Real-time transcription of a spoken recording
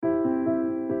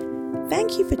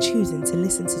Thank you for choosing to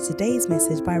listen to today's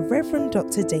message by Reverend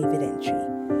Dr. David Entry.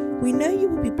 We know you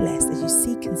will be blessed as you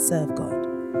seek and serve God.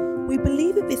 We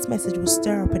believe that this message will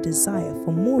stir up a desire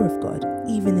for more of God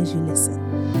even as you listen.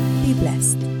 Be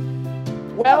blessed.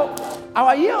 Well,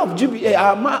 our year of Jubilee,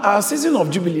 our season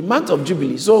of Jubilee, month of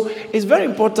Jubilee. So it's very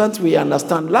important we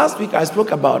understand. Last week I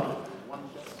spoke about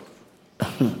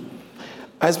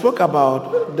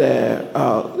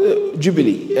the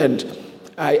Jubilee, and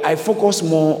I focus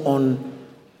more on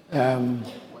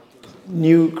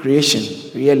new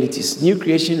creation realities. New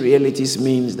creation realities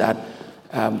means that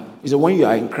when you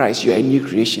are in Christ, you are a new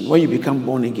creation. When you become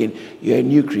born again, you are a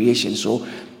new creation. So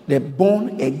the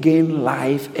born again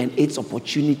life and its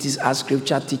opportunities, as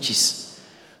Scripture teaches.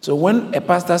 So when a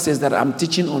pastor says that I'm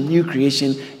teaching on new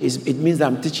creation, it means that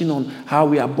I'm teaching on how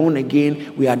we are born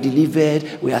again, we are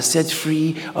delivered, we are set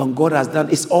free, and God has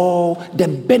done. It's all the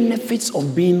benefits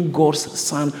of being God's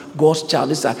son, God's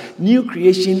child. These are new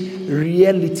creation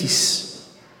realities.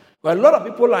 But a lot of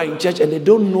people are in church and they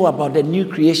don't know about the new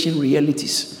creation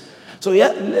realities. So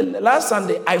last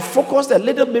Sunday, I focused a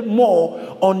little bit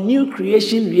more on new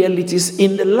creation realities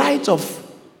in the light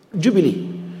of Jubilee.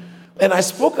 And I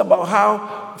spoke about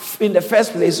how, in the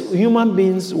first place, human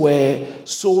beings were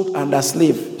sold under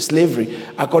slavery,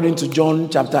 according to John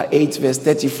chapter 8, verse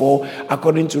 34,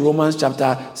 according to Romans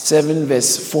chapter 7,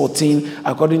 verse 14,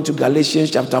 according to Galatians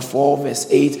chapter 4, verse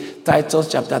 8,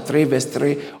 Titus chapter 3, verse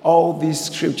 3. All these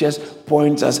scriptures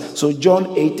point us. So John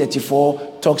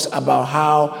 8:34 talks about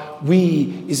how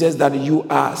he says that you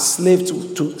are slave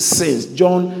to sins.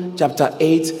 John chapter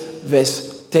 8,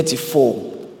 verse 34.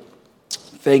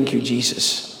 Thank you,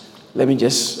 Jesus. Let me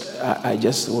I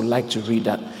just would like to read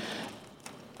that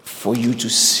for you to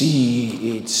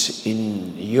see it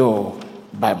in your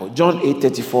Bible. John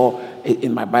 8:34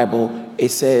 in my Bible, it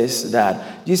says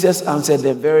that Jesus answered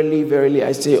them, "Verily, verily,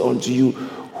 I say unto you,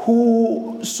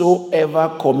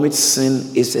 whosoever commits sin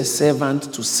is a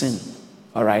servant to sin."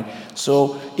 All right.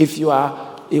 So if you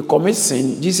commit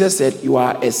sin, Jesus said you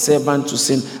are a servant to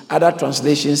sin. Other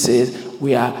translations says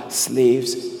we are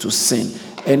slaves to sin.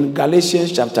 And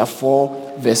Galatians chapter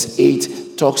 4, verse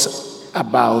 8 talks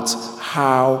about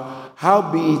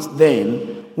how be it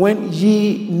then, when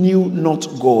ye knew not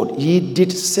God, ye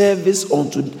did service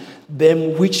unto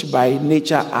them which by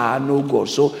nature are no God.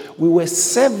 So we were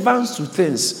servants to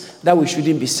things that we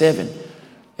shouldn't be serving.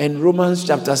 And Romans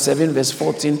chapter 7, verse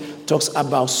 14 talks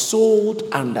about sold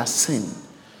under sin.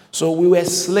 So we were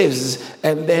slaves,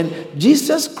 and then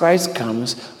Jesus Christ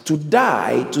comes to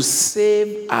die to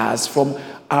save us from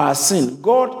our sin.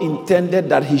 God intended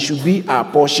that he should be our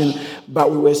portion, but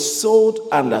we were sold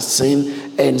under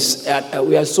sin, and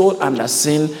we are sold under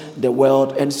sin, the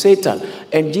world, and Satan.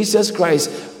 And Jesus Christ,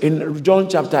 in John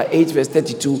chapter 8, verse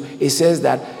 32, it says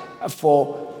that,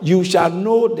 "For you shall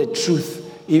know the truth,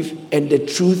 and the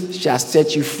truth shall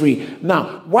set you free."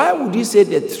 Now, why would he say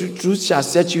the truth shall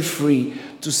set you free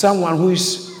to someone who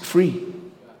is free?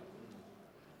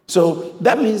 So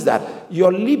that means that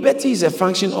your liberty is a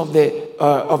function of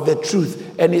the truth,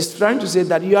 and it's trying to say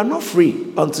that you are not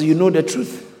free until you know the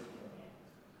truth.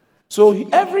 So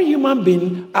every human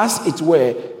being, as it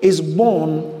were, is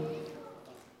born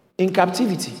into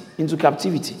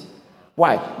captivity.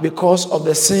 Why? Because of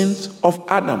the sins of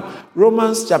Adam.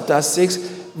 Romans chapter 6,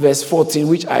 verse 14,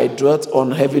 which I dwelt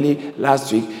on heavily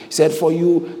last week, said, "For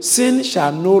you, sin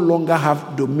shall no longer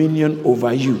have dominion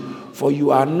over you. For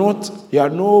you are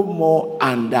no more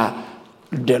under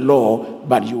the law,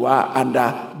 but you are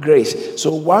under grace."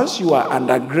 So once you are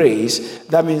under grace,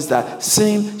 that means that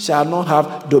sin shall not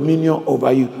have dominion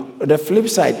over you. The flip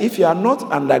side, if you are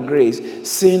not under grace,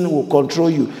 sin will control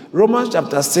you. Romans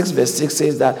chapter 6, verse 6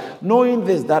 says that, "Knowing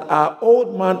this, that our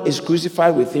old man is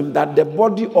crucified with him, that the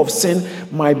body of sin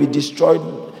might be destroyed,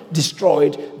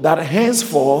 that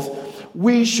henceforth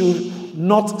we should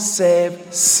not serve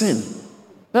sin."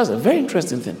 That's a very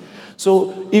interesting thing.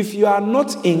 So if you are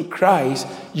not in Christ,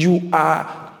 you are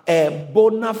a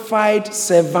bona fide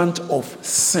servant of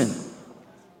sin.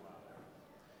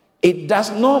 It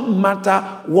does not matter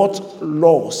what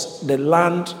laws the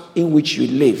land in which you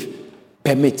live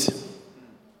permit.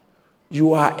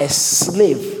 You are a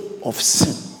slave of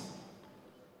sin.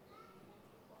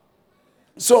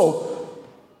 So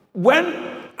when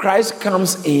Christ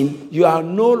comes in, you are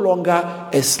no longer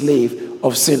a slave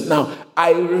of sin. Now,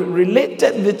 I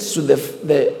related this to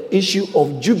the issue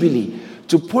of Jubilee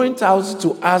to point out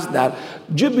to us that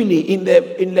Jubilee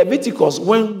in Leviticus,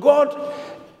 when God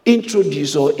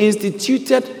introduced or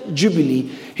instituted Jubilee,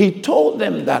 he told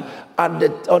them that on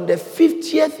the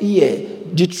 50th year,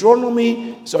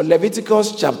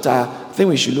 Leviticus chapter, I think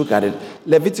we should look at it,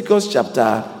 Leviticus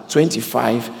chapter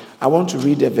 25. I want to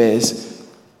read the verse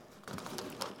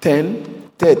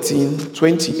 10, 13,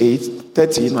 28,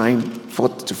 39,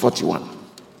 40 to 41.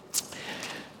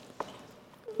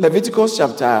 Leviticus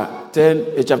chapter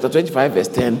 25, verse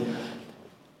 10.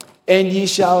 And ye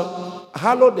shall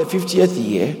hallow the 50th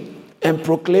year, and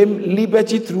proclaim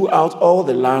liberty throughout all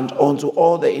the land unto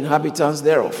all the inhabitants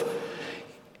thereof.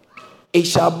 It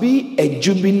shall be a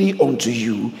jubilee unto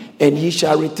you, and ye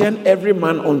shall return every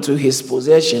man unto his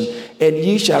possession, and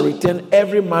ye shall return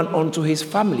every man unto his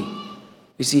family.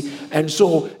 You see, and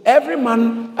so every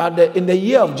man in the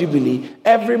year of Jubilee,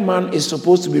 every man is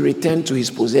supposed to be returned to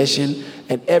his possession,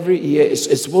 and every year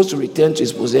is supposed to return to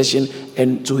his possession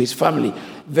and to his family.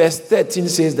 Verse 13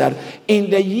 says that in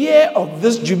the year of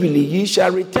this Jubilee, ye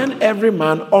shall return every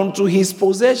man unto his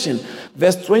possession.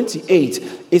 Verse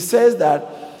 28, it says that,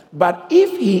 but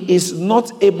if he is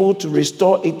not able to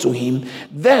restore it to him,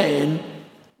 then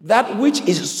that which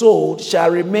is sold shall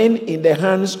remain in the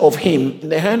hand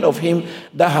of him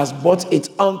that has bought it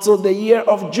until the year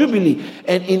of Jubilee.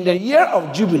 And in the year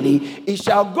of Jubilee, it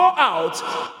shall go out,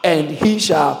 and he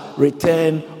shall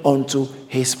return unto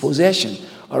his possession.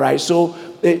 All right, so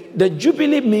the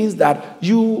Jubilee means that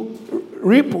you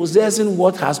repossessing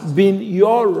what has been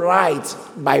your right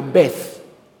by birth.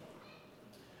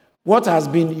 What has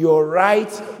been your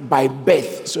right by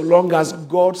birth, so long as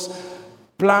God's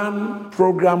plan,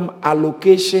 program,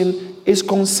 allocation is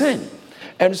concerned.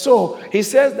 And so he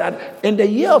says that in the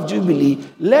year of Jubilee,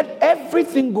 let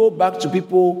everything go back to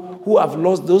people who have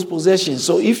lost those possessions.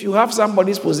 So if you have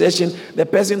somebody's possession, the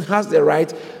person has the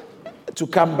right to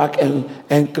come back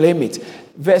and claim it.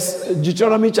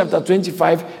 Deuteronomy chapter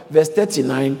 25, verse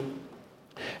 39.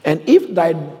 And if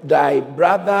thy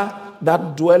brother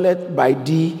that dwelleth by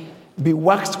thee be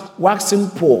waxen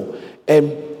poor,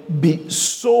 and be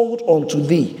sold unto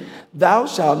thee, thou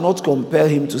shalt not compel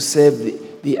him to serve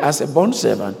thee as a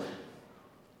bondservant,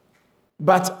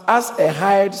 but as a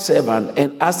hired servant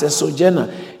and as a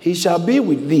sojourner. He shall be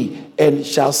with thee and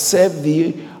shall serve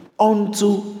thee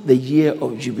unto the year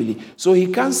of Jubilee. So he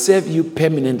can't serve you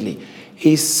permanently.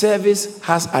 His service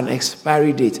has an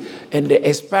expiry date, and the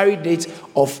expiry date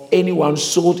of anyone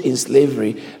sold in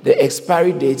slavery, the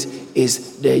expiry date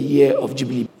is the year of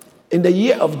Jubilee. In the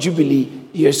year of Jubilee,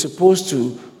 you're supposed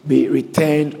to be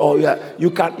returned, or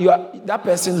that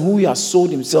person who you have sold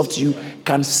himself to you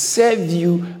can serve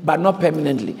you, but not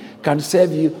permanently, can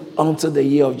serve you until the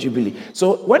year of Jubilee.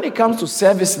 So when it comes to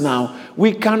service now,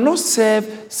 we cannot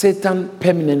serve Satan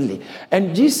permanently.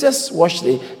 And Jesus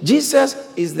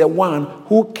is the one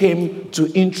who came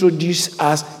to introduce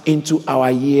us into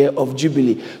our year of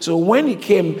Jubilee. So when he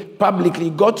came publicly,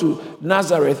 got to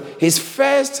Nazareth, his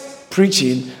first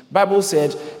preaching, Bible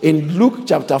said in Luke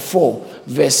chapter 4,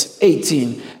 verse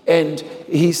 18, and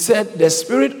he said, the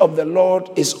Spirit of the Lord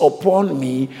is upon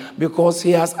me, because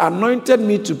he has anointed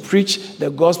me to preach the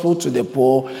gospel to the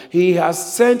poor. He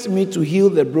has sent me to heal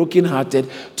the brokenhearted,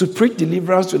 to preach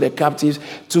deliverance to the captives,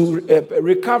 to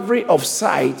recovery of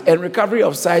sight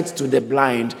to the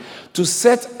blind, to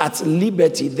set at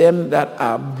liberty them that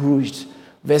are bruised.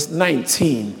 Verse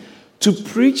 19. To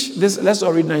preach this, let's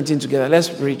all read 19 together. Let's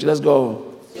preach. Let's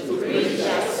go. To preach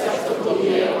the acceptable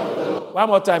year of the Lord. One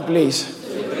more time, please.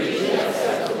 To preach the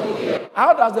acceptable year.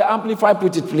 How does the Amplify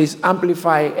put it, please?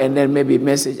 Amplify and then maybe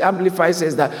message. Amplify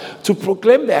says that to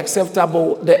proclaim the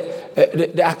acceptable,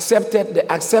 the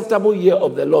acceptable year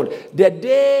of the Lord, the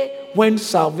day when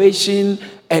salvation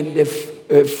and the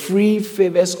free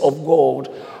favors of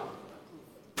God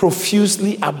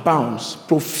profusely abounds.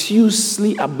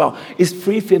 It's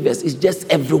free favors. It's just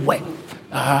everywhere.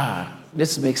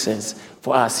 This makes sense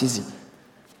for our season.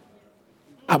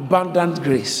 Abundant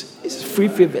grace. It's free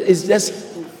favor.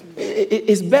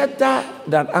 It's better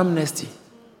than amnesty.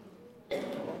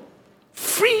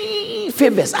 Free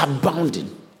favors abounding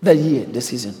the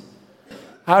season.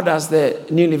 How does the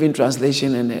New Living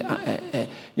Translation and the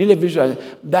New Living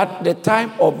Translation, that the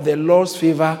time of the Lord's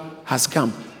favor has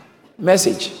come.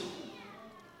 Message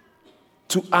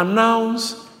to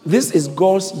announce this is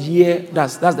God's year.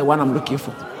 That's the one I'm looking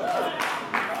for.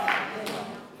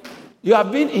 You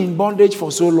have been in bondage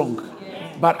for so long,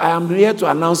 but I am here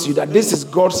to announce to you that this is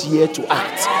God's year to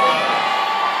act.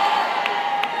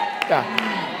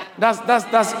 Yeah.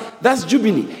 That's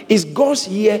Jubilee. It's God's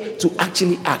year to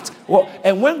actually act. Well,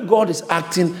 and when God is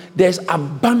acting, there's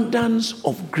abundance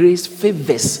of grace,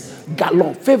 favors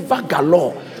galore, favor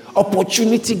galore,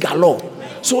 opportunity galore.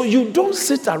 So you don't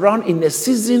sit around in a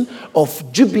season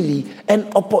of Jubilee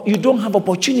and you don't have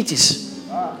opportunities.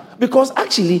 Because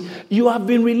actually, you have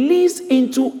been released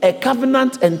into a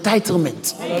covenant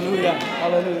entitlement. Hallelujah.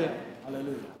 Hallelujah.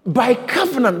 by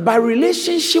covenant, by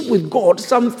relationship with God,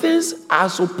 some things are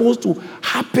supposed to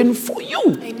happen for you.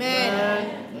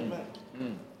 Amen.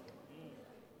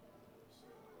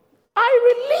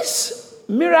 I release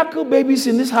miracle babies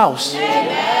in this house.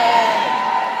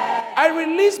 I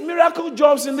release miracle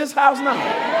jobs in this house now.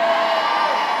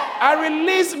 I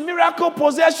release miracle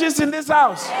possessions in this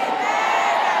house.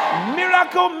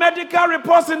 Miracle medical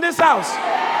reports in this house.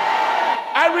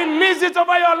 I release it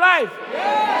over your life.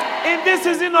 In this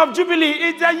season of Jubilee,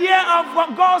 it's a year of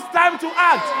God's time to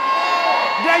act.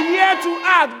 The year to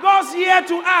act. God's year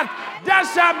to act. That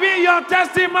shall be your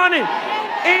testimony.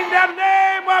 In the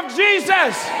name of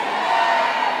Jesus.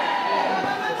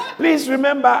 Please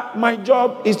remember, my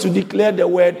job is to declare the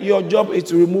word. Your job is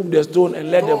to remove the stone and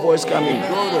let the voice come in.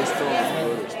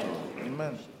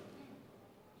 Amen.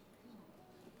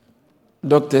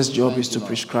 Doctor's job is to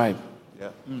prescribe.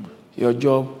 Your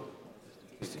job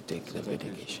is to take the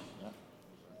medication.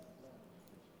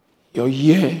 Your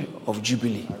year of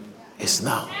Jubilee is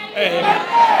now.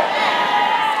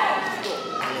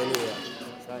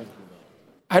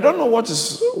 I don't know what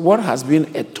has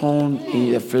been a thorn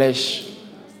in the flesh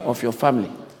of your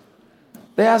family.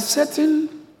 There are certain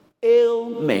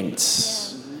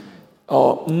ailments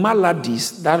or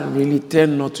maladies that really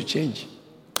tend not to change.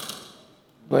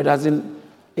 But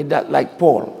like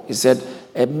Paul, he said,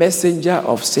 a messenger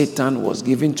of Satan was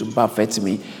given to buffet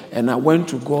me, and I went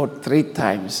to God 3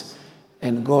 times,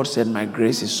 and God said, my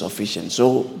grace is sufficient.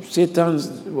 So it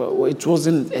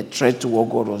wasn't a threat to what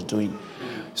God was doing.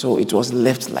 So it was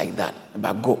left like that.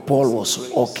 But Paul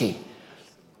was okay.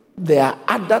 There are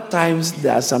other times,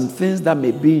 there are some things that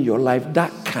may be in your life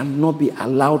that cannot be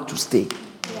allowed to stay.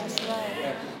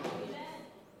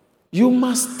 You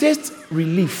must taste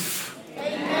relief.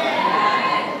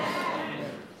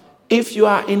 If you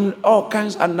are under all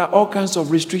kinds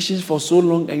of restrictions for so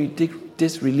long and you take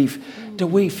this relief, the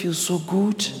way it feels so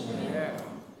good.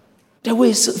 The way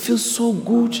it feels so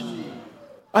good.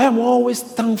 I am always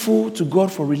thankful to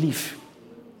God for relief.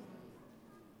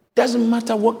 Doesn't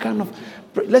matter what kind of,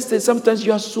 let's say sometimes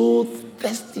you are so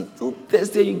thirsty,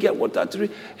 you get water to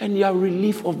drink, and you are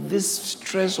relief of this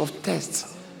stress of thirst.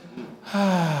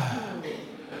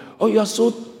 Or you are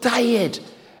so tired,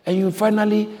 and you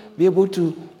finally be able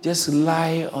to just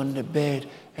lie on the bed,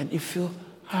 and you feel,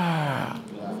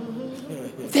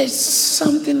 there's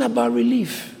something about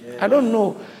relief. I don't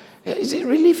know.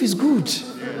 Relief is good.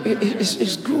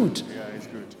 It's good.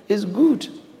 It's good.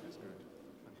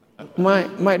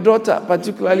 My daughter,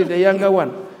 particularly the younger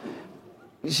one,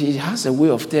 she has a way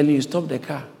of telling you, stop the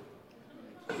car.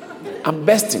 I'm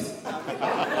bursting.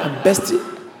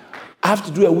 I have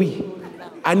to do a wee.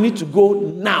 I need to go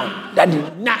now. Daddy,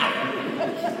 now.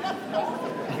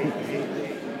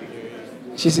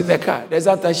 She's in the car. There's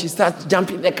that time she starts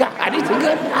jumping in the car. I need to go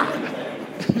now.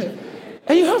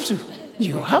 And you have to.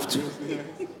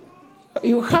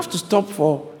 You have to stop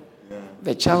for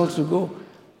the child to go.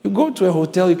 You go to a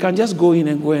hotel, you can just go in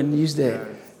and use the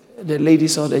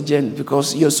ladies or the gent,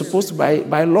 because you're supposed to,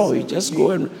 by law, you just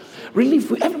go and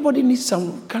relief. Everybody needs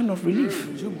some kind of relief.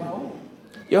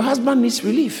 Your husband needs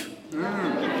relief.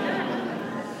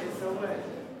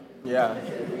 Yeah.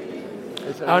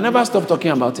 I'll never stop talking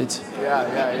about it.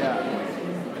 Yeah.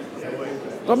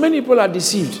 But many people are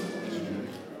deceived.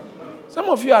 Some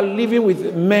of you are living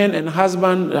with men and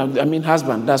husband,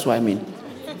 that's what I mean.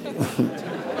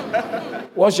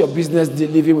 What's your business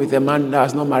living with a man that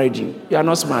has not married you? You are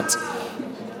not smart.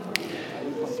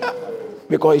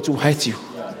 Because it will hurt you.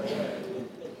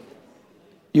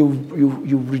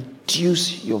 You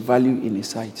reduce your value in his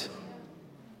sight.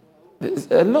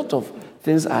 A lot of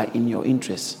things are in your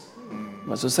interest.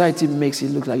 But society makes it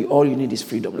look like all you need is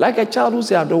freedom. Like a child who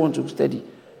says, I don't want to study.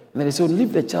 And then they say,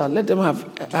 leave the child, let them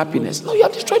have happiness. No, you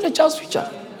have destroyed the child's future.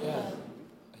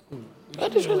 You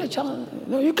have destroyed the child.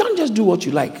 No, you can't just do what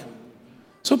you like.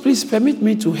 So please permit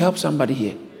me to help somebody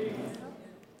here.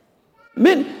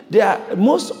 Men,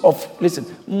 most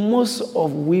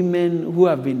of women who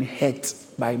have been hurt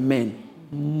by men,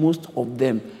 most of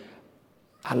them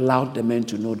allowed the men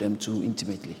to know them too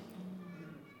intimately.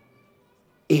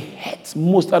 It hurts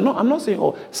most. I'm not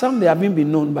saying, some they haven't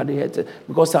been known, but they hurt.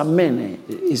 Because some men,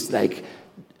 it's like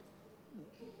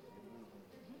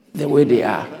the way they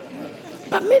are.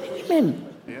 But many women,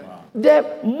 the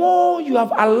more you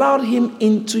have allowed him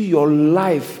into your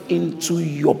life, into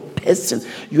your person,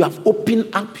 you have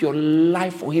opened up your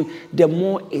life for him, the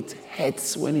more it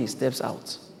hurts when he steps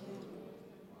out.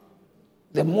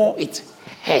 The more it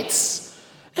hurts.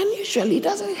 And usually it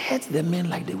doesn't hurt the men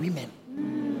like the women.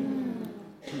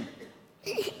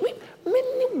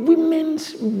 Many women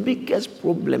women's biggest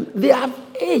problem, they have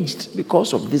aged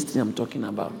because of this thing I'm talking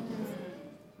about.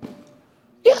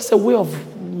 It has a way of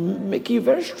making you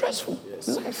very stressful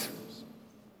in life.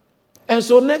 And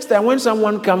so next time when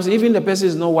someone comes, even the person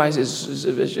is not wise,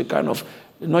 is kind of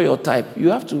not your type, you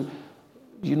have to,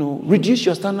 reduce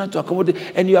your standard to accommodate,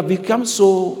 and you have become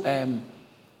so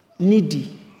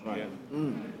needy. Right.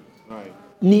 Right.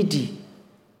 Needy.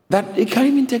 That it can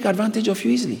even take advantage of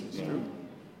you easily.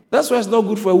 That's why it's not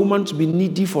good for a woman to be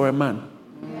needy for a man.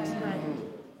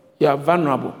 You are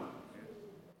vulnerable.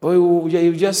 Or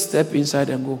you just step inside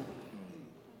and go.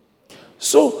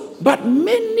 So, but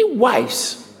many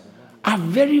wives are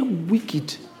very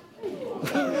wicked.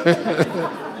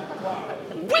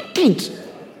 Wicked.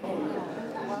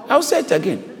 I'll say it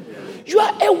again. You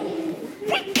are a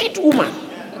wicked woman.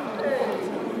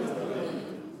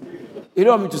 You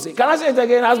don't want me to say. Can I say it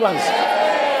again, husbands?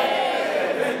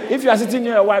 If you are sitting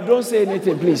near your wife, don't say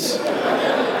anything, please.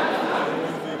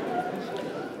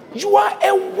 You are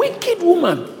a wicked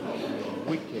woman.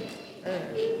 Wicked.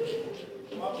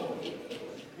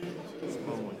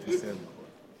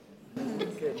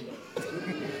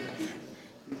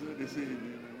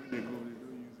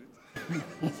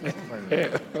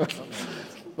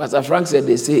 Pastor Frank said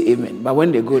they say amen, but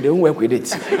when they go, they won't work with it.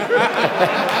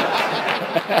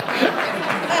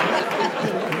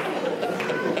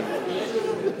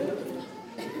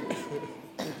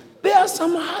 There are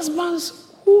some husbands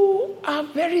who are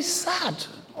very sad.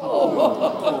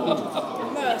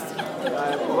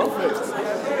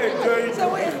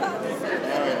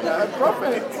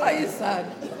 Why is sad?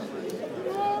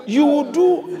 You will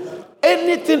do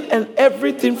anything and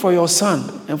everything for your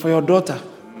son and for your daughter,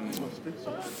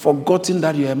 forgetting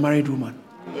that you're a married woman.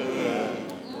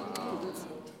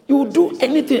 You will do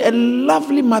anything, a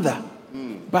lovely mother,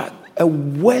 but a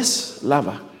worse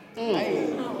lover.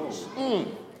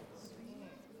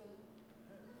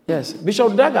 Yes,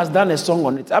 Bishop Dag has done a song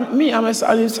on it. I'm his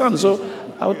son, so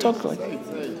I'll talk like it.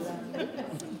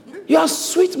 You are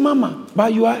sweet mama,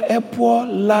 but you are a poor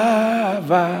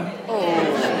lover.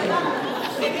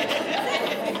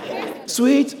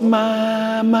 Sweet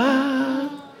mama,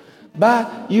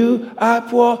 but you are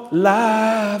poor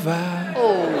lover.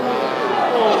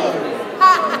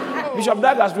 Bishop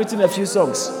Dag has written a few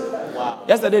songs.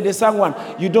 Yesterday they sang one.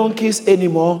 You don't kiss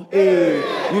anymore.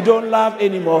 You don't laugh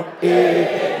anymore.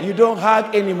 You don't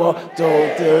hug anymore.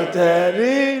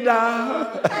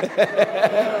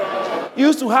 You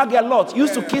used to hug a lot. You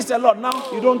used to kiss a lot. Now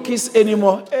you don't kiss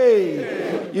anymore.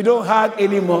 You don't hug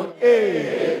anymore.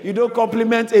 You don't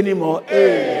compliment anymore.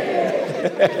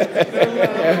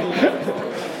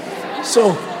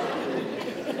 So,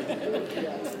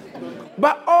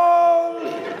 but all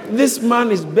this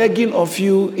man is begging of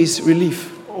you is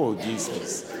relief. Oh,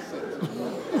 Jesus.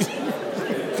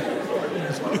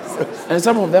 And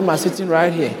some of them are sitting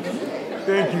right here.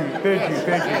 Thank you.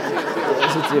 They're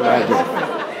sitting right here.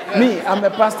 Me, I'm a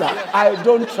pastor. I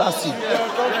don't trust you.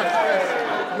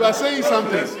 You are saying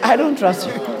something. I don't trust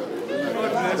you.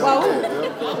 Wow.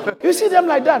 You see them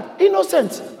like that,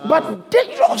 innocent, but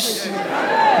dangerous.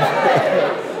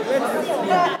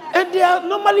 And they are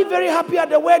normally very happy at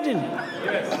the wedding.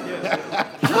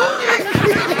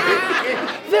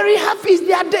 Very happy.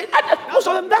 They are dead. Most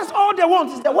of them, that's all they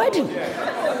want is the wedding.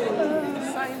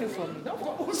 Sign it for me.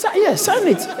 Yes, sign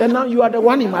it. And now you are the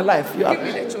one in my life. You are. Give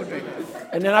me the children.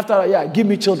 And then after, give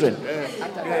me children.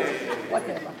 After that,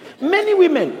 whatever. Many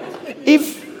women,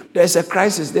 if there's a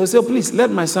crisis, they'll say, please, let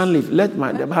my son live. Let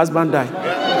the husband die.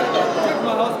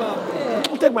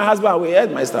 Take my husband away.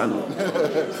 Let my son.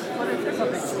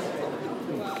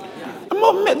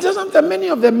 Sometimes many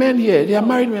of the men here, they are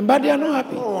married men, but they are not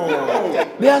happy.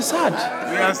 They are sad.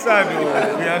 We are sad.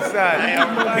 We are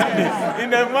sad. In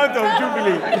the month of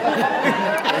Jubilee.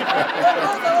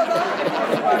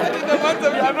 In the month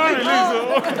of Jubilee.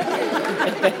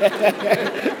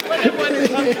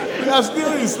 We are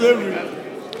still in slavery.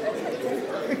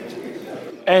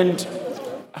 And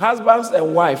husbands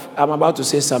and wife, I'm about to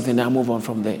say something, I'll move on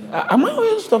from there. Am I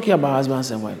always talking about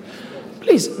husbands and wife?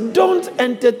 Please, don't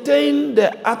entertain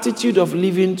the attitude of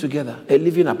living together,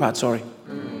 living apart, sorry.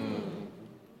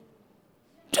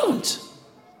 Don't.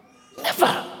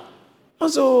 Never.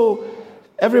 Also,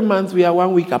 every month we are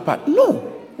 1 week apart. No,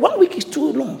 1 week is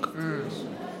too long.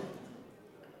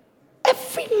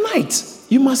 Every night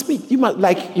you must meet. You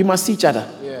must see each other.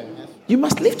 Yeah. You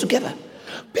must live together.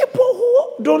 People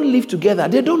who don't live together,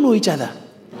 they don't know each other.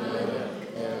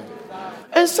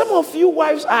 And some of you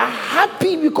wives are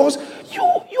happy because you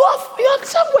are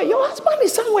somewhere. Your husband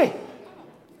is somewhere.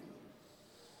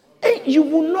 And you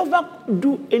will never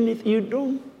do anything. You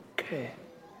don't care.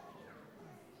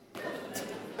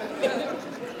 You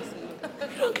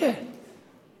don't care.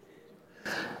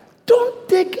 Don't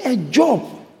take a job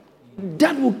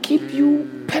that will keep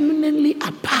you permanently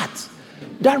apart.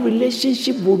 That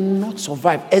relationship will not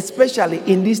survive, especially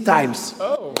in these times.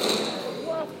 Oh. It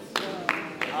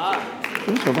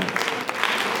won't survive.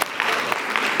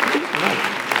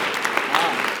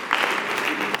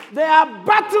 There are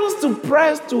battles to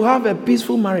press to have a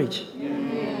peaceful marriage.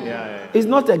 Yeah. It's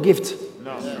not a gift.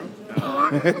 No.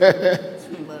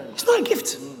 It's not a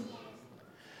gift.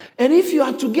 And if you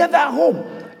are together at home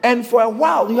and for a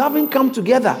while you haven't come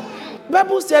together, the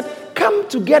Bible said, come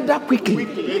together quickly.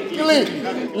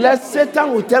 Lest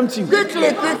Satan will tempt you. Quickly.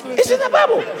 It's in the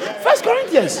Bible. 1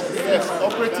 Corinthians. Yes,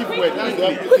 operative word.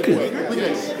 Quickly.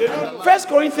 1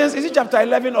 Corinthians, is it chapter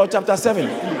 11 or chapter 7?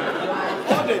 All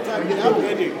the time they have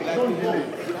headache.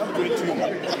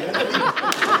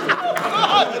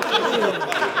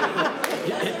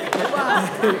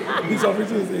 He's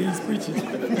preaching.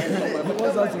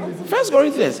 1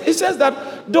 Corinthians, it says that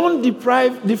don't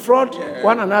defraud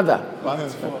one another.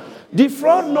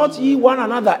 Defraud not ye one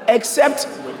another, except.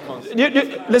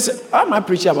 Listen, how am I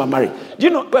preaching about marriage? Do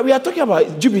you know? But we are talking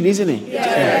about jubilee, isn't it?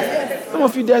 Yes. Some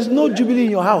of you, there's no jubilee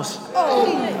in your house.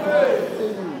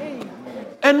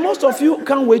 And most of you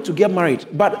can't wait to get married.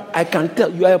 But I can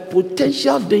tell you are a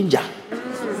potential danger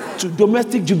to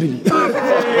domestic jubilee.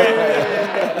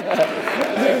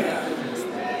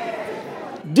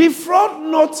 Defraud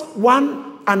not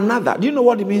one another. Do you know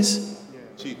what it means?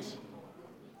 Cheat.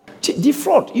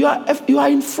 Defraud. You are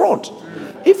in fraud.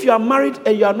 If you are married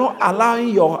and you are not allowing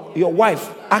your wife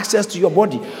access to your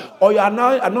body, or you are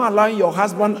not allowing your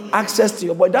husband access to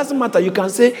your body, it doesn't matter. You can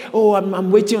say, oh,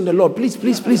 I'm waiting on the Lord. Please.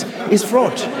 It's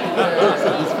fraud.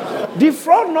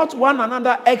 Defraud not one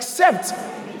another, except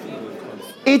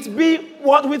it be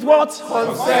what with what?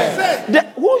 Consent.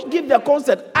 Who give the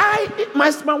consent?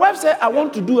 My wife said, I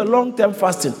want to do a long-term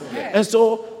fasting. And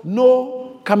so,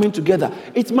 no coming together.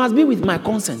 It must be with my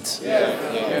consent.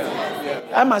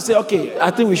 I must say, okay,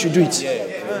 I think we should do it.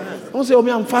 Don't say, oh,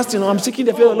 I'm fasting, or I'm seeking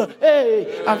the favor of the Lord.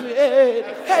 Hey,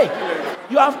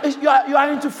 you are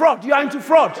into fraud. You are into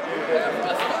fraud.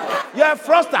 You are a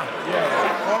fraudster.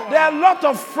 There are a lot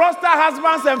of fraudster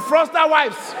husbands and fraudster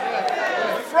wives.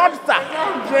 Fraudster.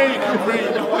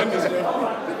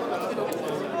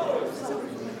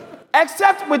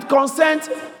 Except with consent,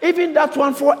 even that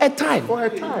one for a time.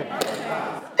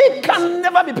 It can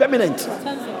never be permanent.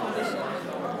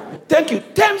 Thank you.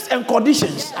 Terms and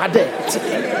conditions are there.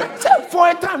 For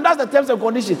a time, that's the terms and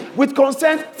conditions. With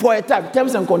consent, for a time,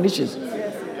 terms and conditions.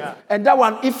 And that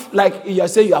one, if like you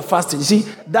say you are fasting, you see,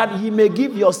 that you may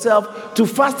give yourself to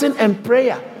fasting and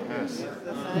prayer.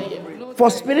 For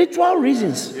spiritual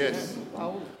reasons. Yes.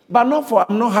 But not for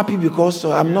I'm not happy because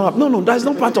I'm not. No, that's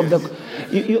not part of the.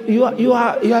 You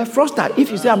are a fraudster if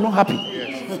you say I'm not happy.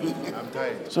 Yes. I'm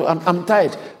tired. So I'm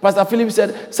tired. Pastor Philip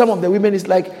said some of the women is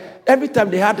like every time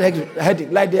they had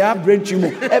headache, like they have brain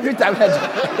tumor. Every time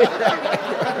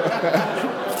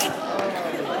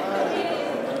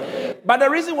But the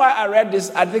reason why I read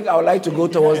this, I think I would like to go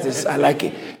towards this. I like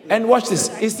it. And watch this.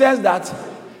 It says that,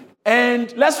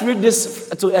 and let's read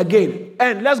this again.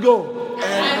 And let's go.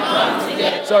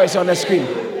 Sorry, it's on the screen.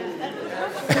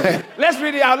 Let's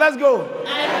read it out. Let's go.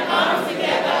 And come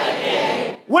together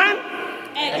again. When?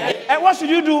 And what should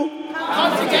you do?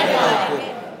 Come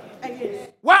together.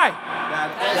 Why?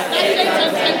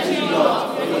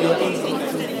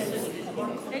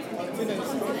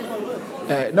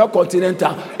 Not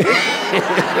continental.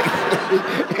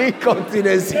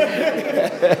 Incontinence.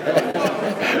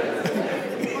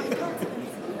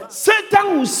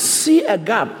 Satan will see a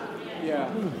gap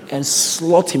and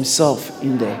slot himself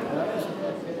in there.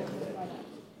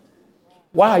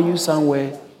 Why are you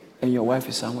somewhere and your wife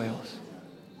is somewhere else?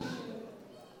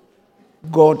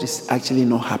 God is actually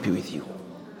not happy with you.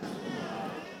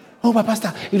 Oh, but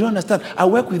Pastor, you don't understand. I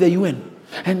work with the UN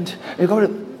and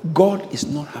God is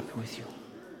not happy with you.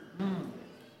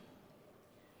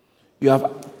 You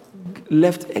have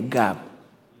left a gap.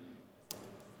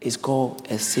 It's called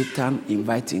a Satan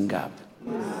inviting gap.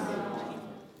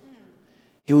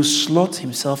 He will slot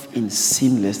himself in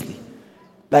seamlessly.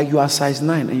 Like you are size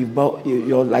 9 and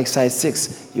you're like size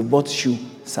 6. You bought shoe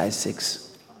size 6.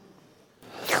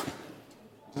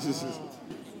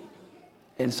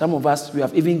 And some of us, we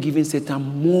have even given Satan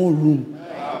more room.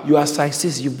 You are size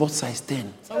 6, you bought size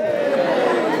 10.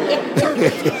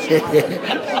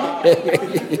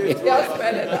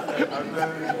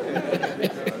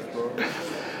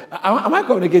 Am I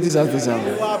communicating something?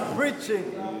 You are preaching.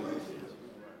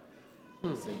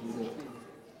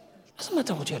 Doesn't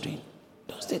matter what you are doing.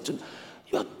 Don't stay too.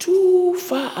 You're too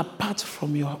far apart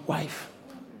from your wife.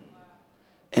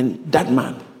 And that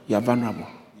man, you are vulnerable.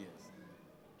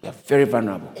 You are very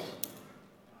vulnerable.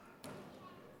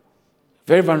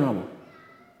 Very vulnerable.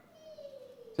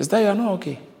 Sister, you are not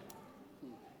okay.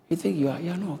 You think you are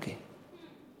not okay.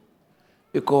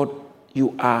 Because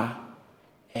you are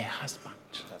a husband.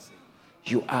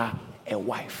 You are a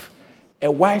wife. A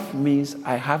wife means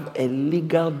I have a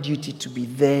legal duty to be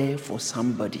there for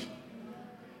somebody.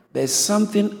 There's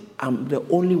something I'm the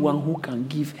only one who can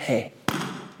give her.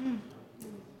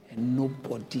 And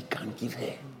nobody can give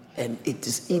her. And it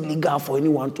is illegal for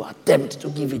anyone to attempt to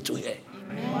give it to her.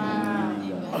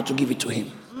 Wow. Or to give it to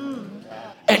him.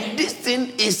 And this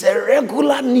thing is a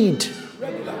regular need. It's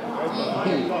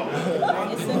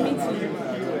a meeting.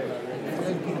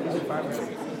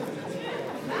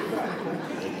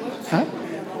 Huh?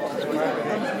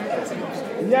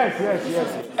 Yes.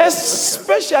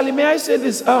 Especially, may I say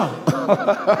this?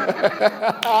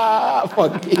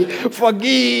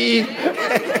 Forgive.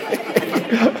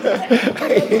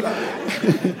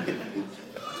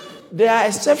 There are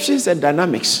exceptions and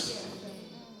dynamics.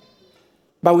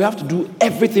 But we have to do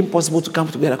everything possible to come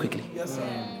together quickly. Yes, sir.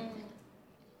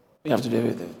 We have to do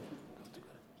everything.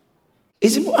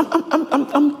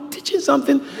 I'm teaching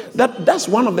something that's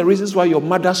one of the reasons why your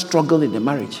mother struggled in the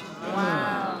marriage.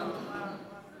 Wow.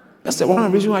 That's one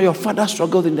of the reasons why your father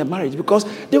struggled in the marriage, because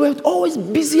they were always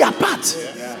busy apart.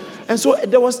 Yeah. And so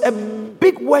there was a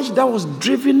big wedge that was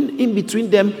driven in between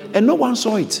them, and no one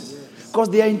saw it. Because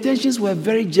their intentions were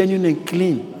very genuine and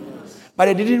clean. But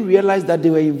they didn't realize that they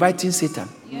were inviting Satan.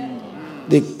 Yeah.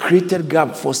 They created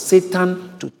gap for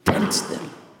Satan to tempt them.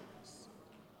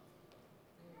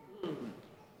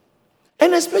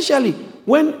 And especially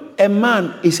when a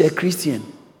man is a Christian.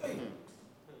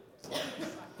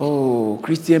 Oh,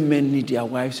 Christian men need their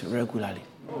wives regularly.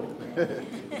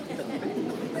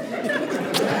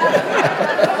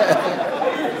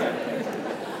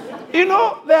 You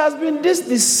know, there has been this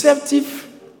deceptive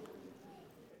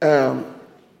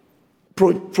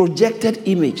projected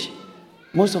image.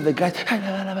 Most of the guys.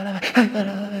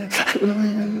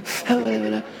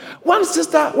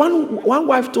 One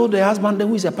wife told her husband,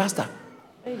 who is a pastor,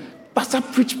 pastor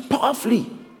preached powerfully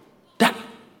that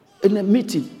in a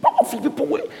meeting, powerfully, people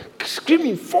were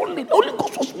screaming, falling. The Holy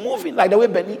Ghost was moving like the way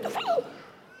Benny.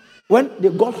 When they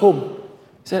got home,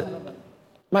 he said,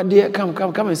 my dear, come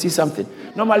and see something.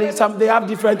 Normally, they have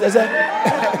different.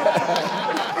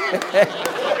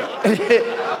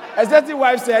 A certain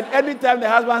wife said, anytime the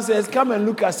husband says, come and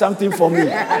look at something for me.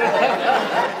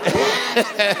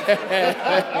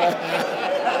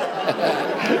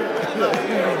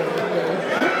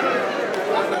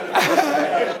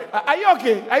 Are you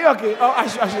okay? Oh, I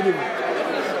should leave.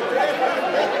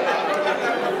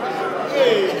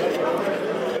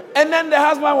 And then the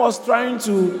husband was trying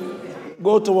to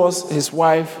go towards his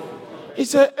wife. He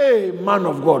said, hey, man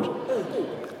of God,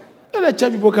 let the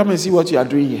church people come and see what you are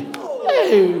doing here.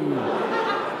 Hey,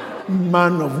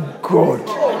 man of God.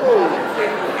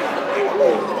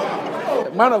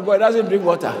 Man of God doesn't drink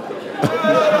water.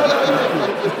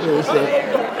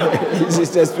 It's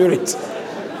the spirit.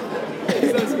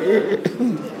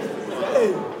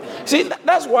 See,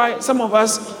 that's why some of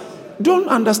us don't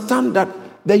understand that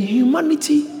the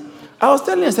humanity. I was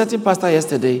telling a certain pastor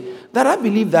yesterday that I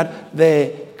believe that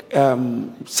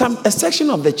a section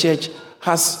of the church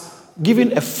has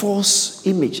given a false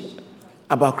image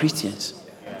about Christians.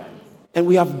 And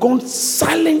we have gone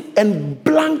silent and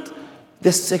blanked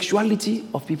the sexuality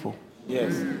of people.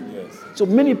 Yes. So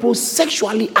many people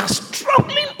sexually are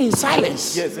struggling in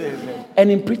silence. Yes.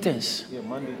 And in pretense. Yeah,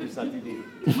 Monday to Saturday.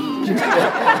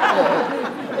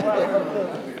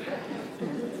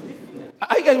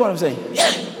 Are you guys what I'm saying?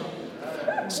 Yeah.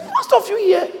 Most of you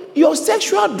here, your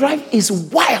sexual drive is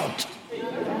wild.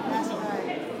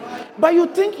 But you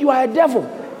think you are a devil.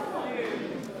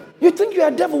 You think you are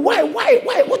a devil. Why?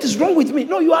 What is wrong with me?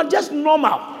 No, you are just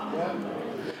normal.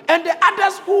 And the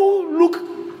others who look,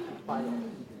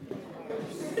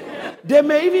 they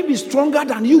may even be stronger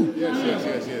than you.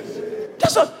 Yes.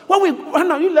 That's what,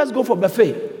 when you let's go for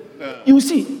buffet. You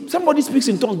see, somebody speaks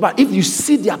in tongues, but if you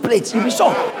see their plates, you'll be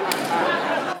shocked.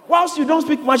 Whilst you don't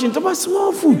speak much in tongues, but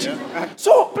small food.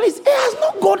 So please, it has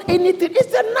not got anything. It's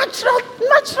the natural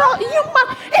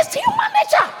human. It's human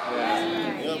nature.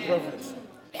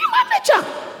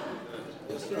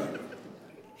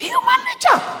 Human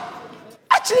nature.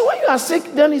 Actually, when you are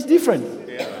sick, then it's different.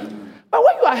 But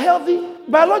when you are healthy,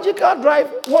 biological drive,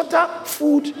 water,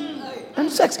 food,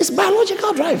 and sex, it's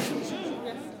biological drive.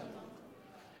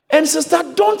 And sister,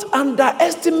 don't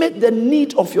underestimate the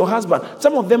need of your husband.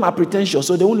 Some of them are pretentious,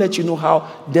 so they won't let you know how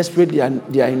desperate they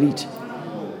are in need.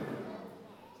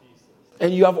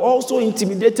 And you have also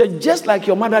intimidated, just like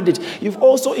your mother did. You've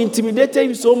also intimidated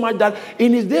him so much that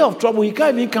in his day of trouble, he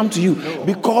can't even come to you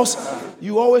because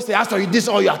you always say, after you, this is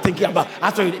all you are thinking about.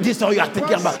 After you, this is all you are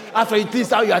thinking about. After you, this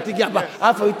is all you are thinking about.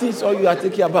 After you, this is all you are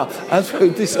thinking about. After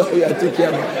you, this is all you are thinking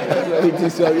about. After you,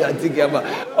 this is all you are thinking about.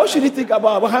 What should he think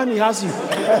about? How he has you?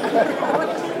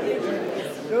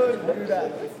 Don't do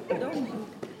that.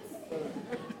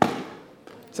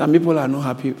 Some people are not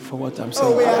happy for what I'm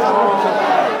saying.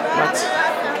 But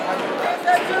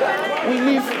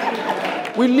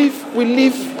we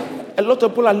live, a lot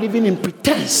of people are living in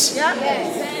pretense.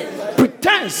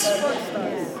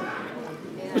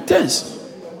 Pretense.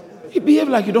 You behave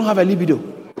like you don't have a libido.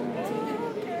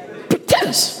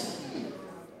 Pretense.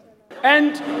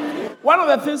 And one of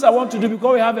the things I want to do,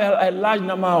 because we have a large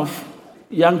number of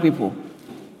young people,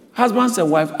 husbands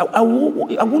and wives, I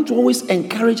want to always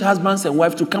encourage husbands and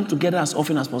wives to come together as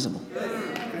often as possible.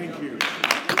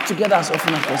 Come together as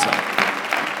often as possible.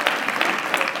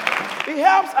 It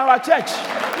helps our church.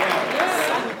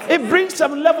 It brings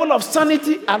some level of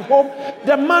sanity and hope.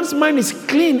 The man's mind is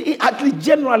clean, at least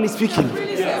generally speaking.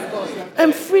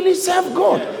 And freely serve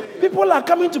God. People are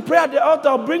coming to pray at the altar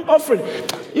or bring offering.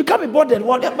 You can't be bothered.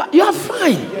 But you are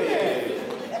fine.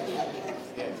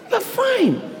 You are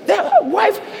fine. The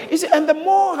wife is, and the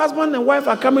more husband and wife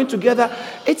are coming together,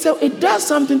 it does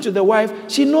something to the wife.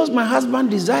 She knows my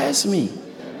husband desires me.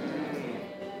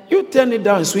 You turn it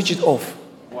down and switch it off.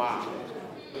 Wow.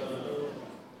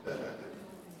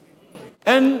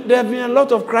 And there have been a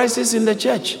lot of crises in the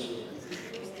church.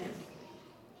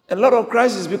 A lot of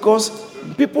crises because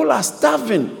people are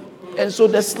starving. And so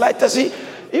the slightest,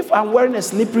 if I'm wearing a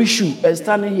slippery shoe and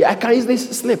standing here, I can easily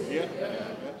slip.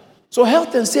 So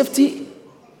health and safety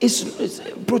is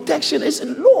protection is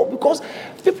low because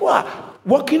people are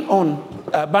working on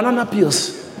banana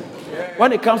peels.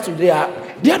 When it comes to they are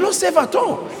not safe at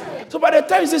all. So by the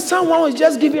time you see someone was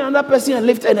just giving another person a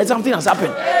lift and something has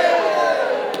happened.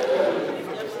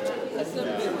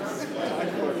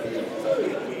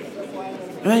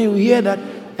 When you hear that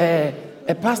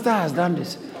a pastor has done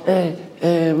this,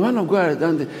 man of God has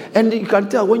done this, and you can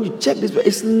tell when you check this,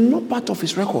 it's not part of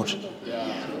his record.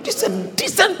 This is a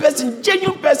decent person,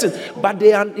 genuine person, but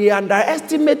they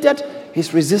underestimated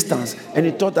his resistance, and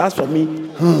he thought, as for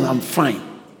me, I'm fine.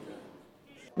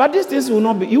 But these things will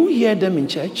not be. You hear them in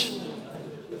church.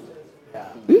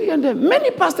 You hear them. Many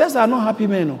pastors are not happy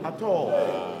men at all,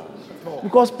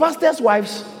 because pastors'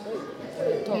 wives,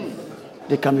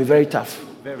 they can be very tough.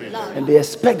 And they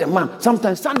expect the man.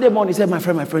 Sometimes Sunday morning, he said, my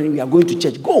friend, we are going to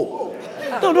church. Go.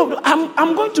 No,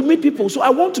 I'm going to meet people, so I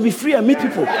want to be free and meet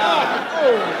people. You are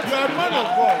a man of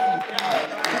God.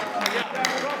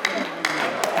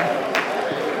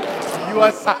 You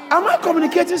are. Am I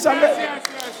communicating something?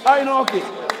 Okay.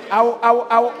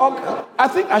 I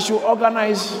think I should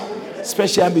organize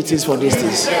special meetings for these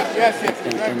things.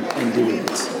 And deal with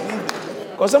it.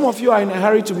 Because some of you are in a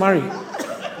hurry to marry.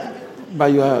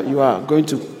 But you are going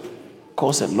to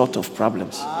cause a lot of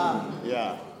problems.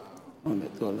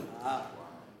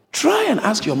 Try and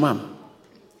ask your mom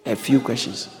a few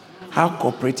questions. How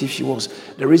cooperative she was.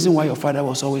 The reason why your father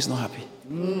was always not happy.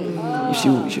 If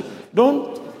you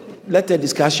don't let her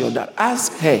discuss your dad.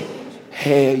 Ask her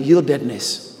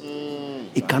yieldedness.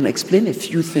 It can explain a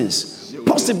few things.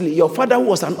 Possibly your father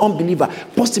was an unbeliever.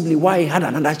 Possibly why he had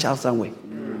another child somewhere.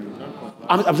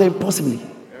 I'm saying possibly.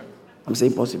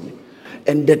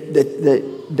 And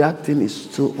that thing is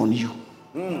still on you.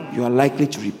 You are likely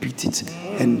to repeat it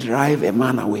and drive a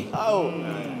man away.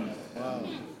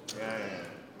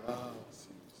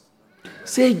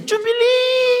 Say,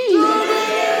 Jubilee!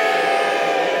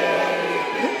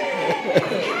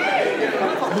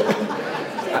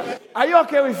 Are you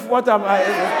okay with what I'm...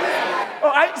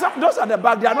 those at the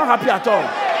back, they are not happy at all.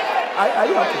 Are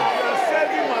you okay?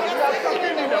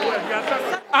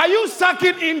 Are you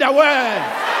sucking in the word?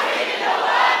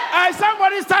 Is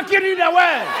somebody sucking in the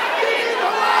word?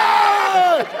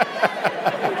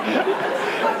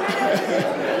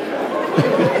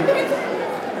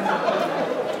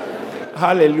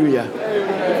 Hallelujah.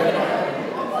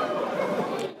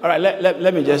 All right,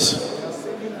 let me just...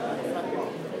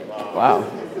 Wow.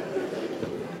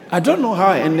 I don't know how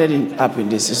I ended up in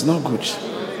this. It's not good.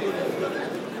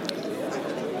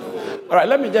 All right,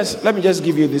 let me just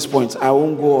give you these points. I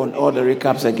won't go on all the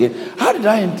recaps again. How did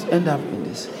I end up in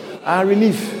this?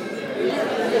 Relief.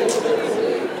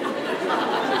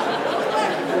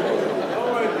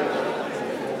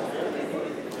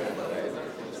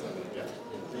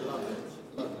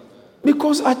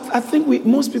 Because I think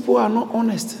most people are not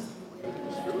honest.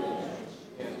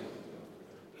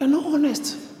 They're not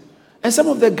honest. And some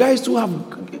of the guys who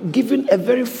have given a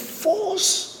very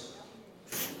false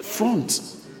front.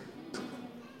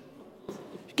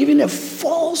 Giving a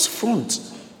false front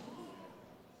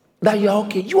that you are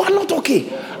okay. You are not okay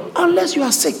unless you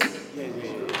are sick.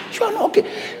 You are not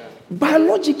okay.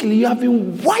 Biologically, you have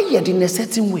been wired in a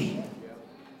certain way.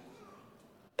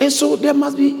 And so there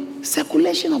must be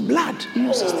circulation of blood in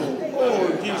your system.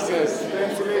 Oh, Jesus.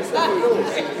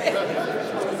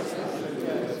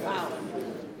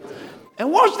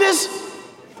 And watch this.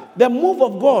 The move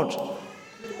of God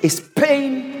is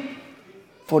paying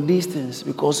for these things,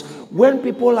 because when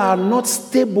people are not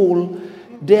stable,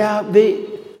 their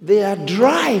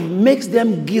drive makes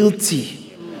them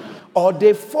guilty, or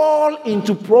they fall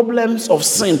into problems of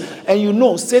sin. And you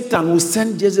know, Satan will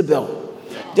send Jezebel.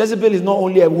 Jezebel is not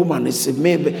only a woman, it's a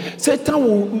man. Satan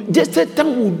will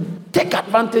take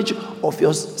advantage of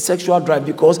your sexual drive,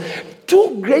 because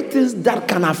two great things that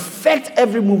can affect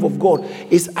every move of God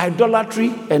is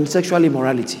idolatry and sexual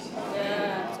immorality.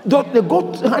 They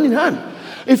go hand in hand.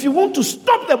 If you want to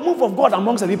stop the move of God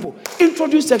amongst the people,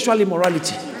 introduce sexual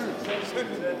immorality.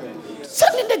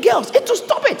 Send in the girls. It will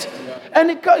stop it.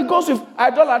 And it goes with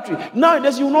idolatry.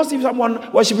 Nowadays, you will not see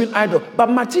someone worshiping idol, but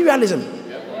materialism.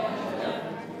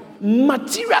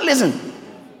 Materialism.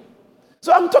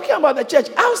 So I'm talking about the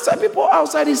church. Outside, people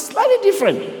outside is slightly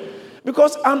different.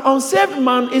 Because an unsaved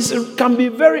man can be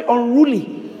very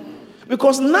unruly.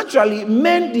 Because naturally,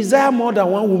 men desire more than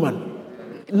one woman.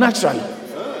 Naturally.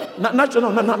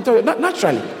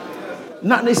 Naturally.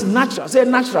 It's natural. Say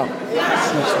natural.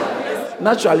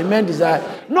 Naturally, men desire.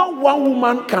 Not one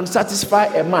woman can satisfy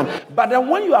a man. But then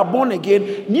when you are born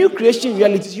again, new creation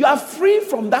realities, you are free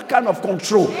from that kind of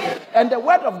control. And the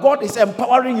word of God is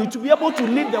empowering you to be able to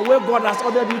live the way God has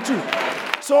ordered you to.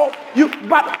 So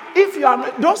but if you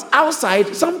are those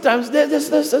outside, sometimes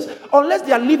there's unless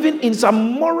they are living in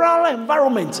some moral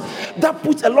environment that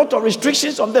puts a lot of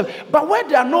restrictions on them. But where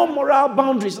there are no moral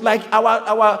boundaries, like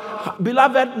our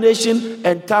beloved nation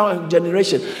and town and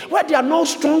generation, where there are no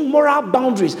strong moral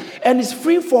boundaries and it's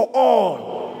free for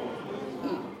all,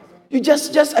 you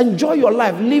just enjoy your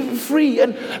life, live free,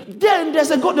 and then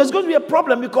there's going to be a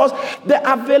problem, because the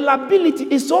availability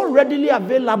is so readily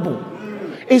available.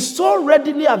 It's so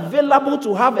readily available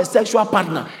to have a sexual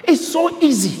partner. It's so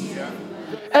easy.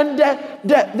 And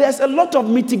there's a lot of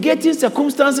mitigating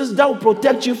circumstances that will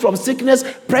protect you from sickness,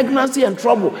 pregnancy, and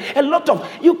trouble.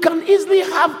 You can easily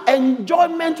have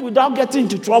enjoyment without getting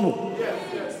into trouble.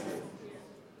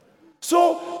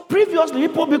 So previously,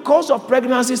 people, because of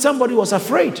pregnancy, somebody was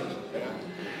afraid.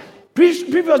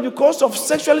 Previously, because of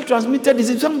sexually transmitted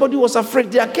disease, somebody was afraid.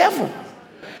 They are careful.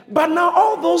 But now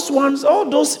all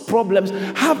those problems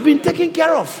have been taken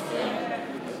care of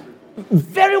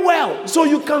very well. So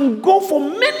you can go for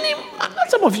many.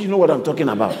 Some of you know what I'm talking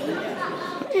about.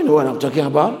 You know what I'm talking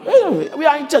about. We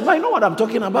are in church, but you know what I'm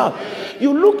talking about.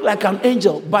 You look like an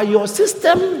angel, but your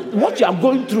system, what you are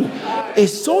going through,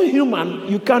 is so human,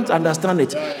 you can't understand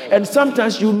it. And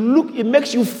sometimes it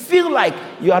makes you feel like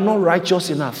you are not righteous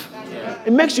enough.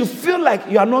 It makes you feel like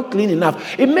you are not clean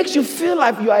enough. It makes you feel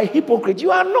like you are a hypocrite. You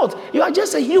are not. You are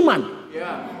just a human.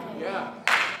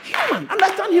 Human.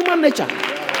 Understand human nature.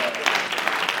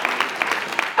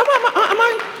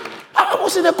 I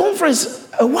was in a conference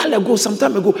a while ago, some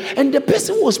time ago, and the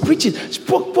person who was preaching,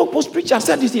 was preaching. I've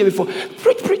said this here before.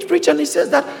 Preach, and he says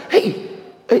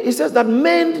that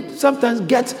men sometimes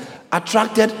get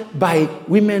attracted by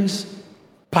women's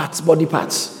body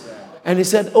parts. And he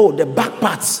said, the back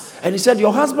parts. And he said, a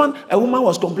woman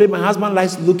was complaining, my husband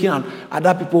likes looking at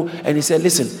other people. And he said,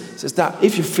 listen, sister,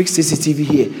 if you fix CCTV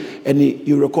here and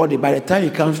you record it, by the time he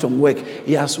comes from work,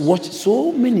 he has watched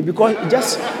so many, because he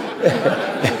just...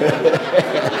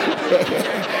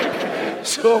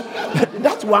 So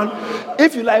that's one.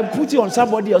 If you put it on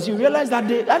somebody else, you realize that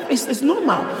it's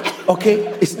normal.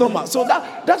 Okay? It's normal. So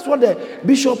that's what the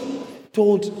bishop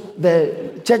told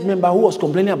the church member who was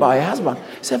complaining about her husband.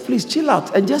 He said, please chill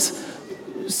out and just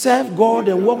serve God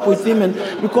and walk with him. And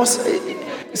because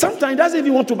sometimes he doesn't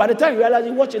even want to. By the time you realize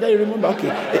you watch it, then you remember,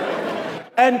 okay.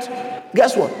 And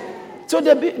guess what? So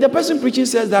the person preaching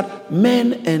says that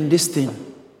men and this thing.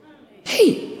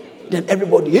 Hey, then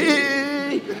everybody,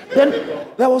 hey. Then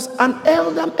there was an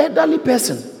elderly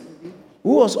person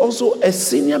who was also a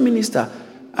senior minister.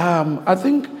 I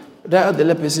think the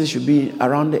elderly person should be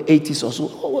around the 80s or so.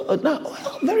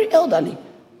 Very elderly.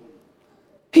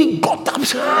 He got up.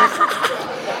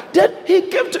 Then he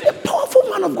came to a powerful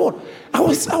man of God. I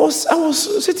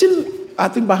was sitting I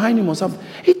think behind him or something.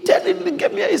 He turned him to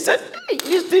get me. He said, hey,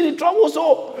 this thing in trouble,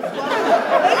 so.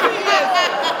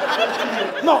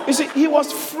 No, you see, he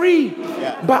was free.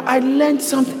 Yeah. But I learned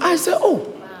something. I said, oh,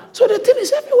 so the thing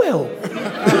is everywhere.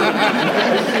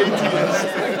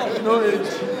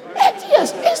 8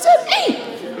 years. He said, hey.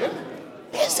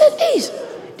 He said, hey,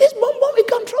 this bomb he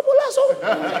can trouble us all.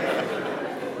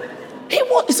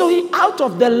 Out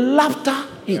of the laughter,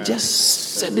 he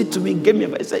just said it to me, gave me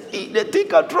a he said, hey, the thing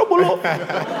can trouble us.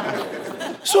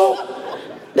 So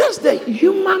that's the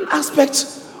human aspect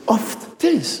of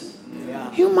things.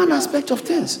 Human aspect of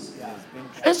things.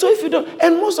 And so if you don't,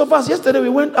 and most of us, yesterday we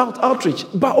went outreach,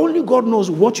 but only God knows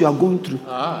what you are going through.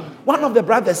 One of the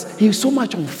brothers, he's so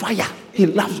much on fire. He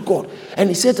loves God. And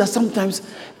he said that sometimes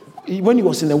when he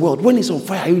was in the world, when he's on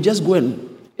fire, he will just go and,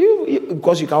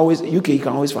 because you can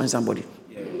always find somebody.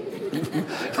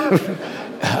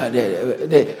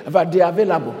 But they are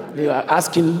available. They are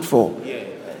asking for.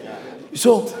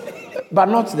 So, but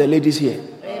not the ladies here.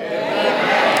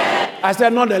 I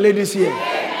said not the ladies here.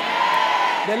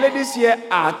 The ladies here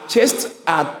are chaste,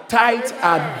 are tight,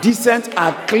 are decent,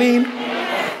 are clean,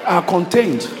 are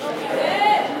contained.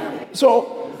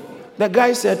 So the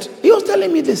guy said, he was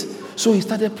telling me this. So he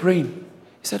started praying.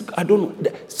 He said, I don't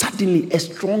know. Suddenly a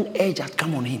strong edge had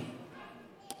come on him.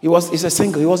 He's a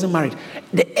single, he wasn't married.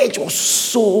 The edge was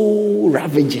so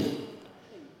ravaging.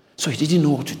 So he didn't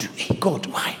know what to do. Hey, God,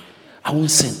 why? I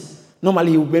won't sin.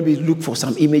 Normally, you maybe look for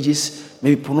some images,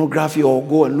 maybe pornography, or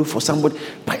go and look for somebody.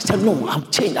 But he said, no, I'm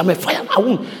changed. I'm a fire. I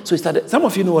won't. So he started. Some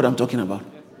of you know what I'm talking about.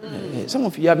 Yeah. Some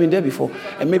of you have been there before.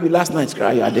 And maybe last night's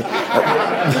cry, you are there.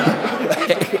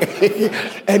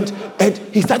 and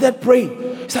he started praying.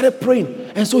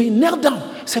 And so he knelt down.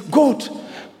 He said, God,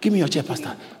 give me your chair,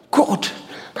 Pastor. God,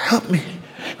 help me.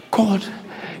 God,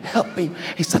 help me.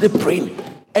 He started praying.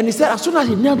 And he said, as soon as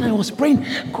he knelt down, he was praying,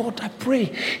 God, I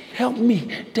pray, help me.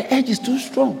 The edge is too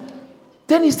strong.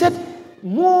 Then he said,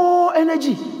 more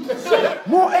energy,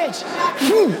 more edge.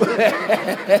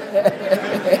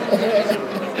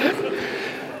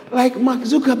 Like Mark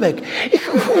Zuckerberg.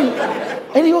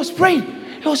 And he was praying.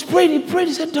 He prayed.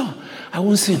 He said, no, I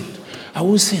won't sin.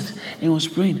 And he was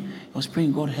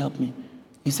praying, God, help me.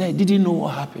 He said, he didn't know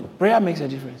what happened. Prayer makes a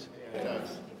difference.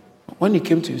 When he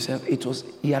came to himself,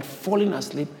 he had fallen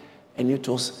asleep, and it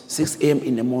was 6 a.m.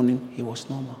 in the morning. He was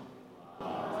normal.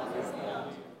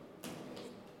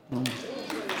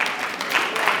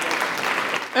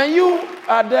 And you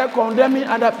are there condemning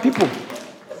other people.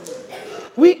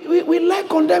 We like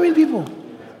condemning people.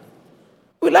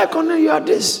 We like condemning, you are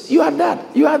this, you are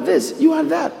that, you are this, you are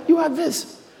that, you are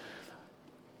this.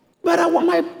 But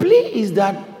my plea is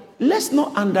that let's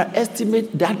not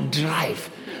underestimate that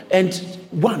drive. And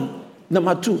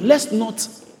number two, let's not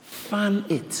fan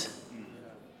it.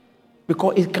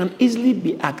 Because it can easily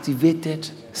be activated,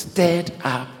 stirred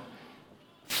up,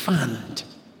 fanned,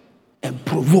 and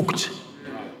provoked.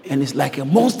 And it's like a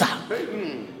monster.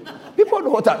 People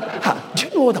know what do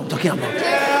you know what I'm talking about?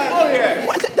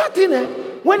 That thing,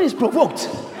 when it's provoked.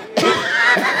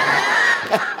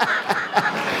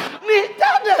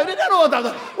 They don't know what I'm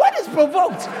talking about. When it's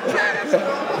provoked.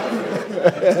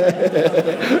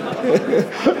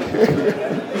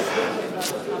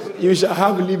 You shall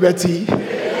have liberty.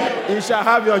 You shall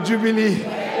have your jubilee.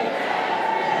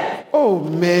 Oh,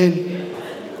 man.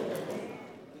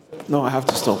 No, I have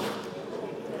to stop.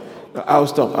 I'll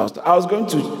stop. I was going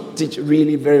to teach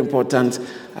really very important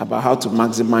about how to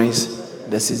maximize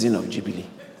the season of Jubilee.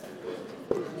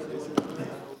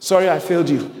 Sorry, I failed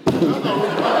you.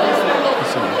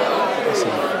 Sorry.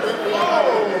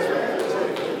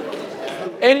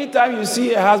 Anytime you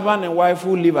see a husband and wife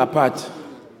who live apart,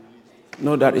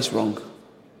 know that is wrong.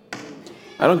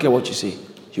 I don't care what you say.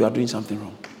 You are doing something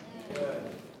wrong.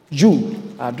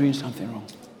 You are doing something wrong.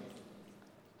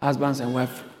 Husbands and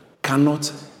wife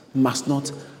cannot, must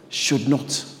not, should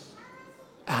not,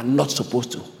 are not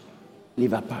supposed to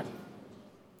live apart.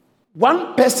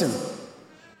 One person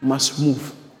must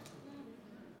move.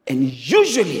 And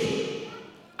usually,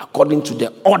 according to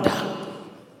the order,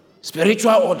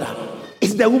 spiritual order,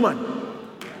 it's the woman.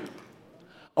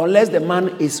 Unless the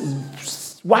man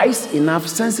is wise enough,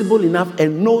 sensible enough,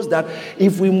 and knows that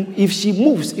if she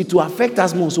moves, it will affect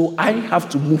us more. So I have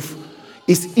to move.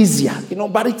 It's easier,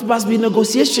 but it must be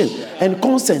negotiation and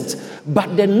consent.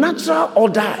 But the natural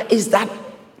order is that,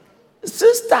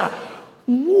 sister,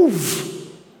 move.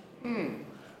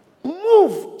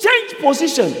 Move. Change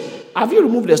position. Have you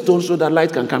removed the stone so that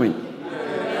light can come in?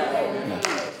 Yeah.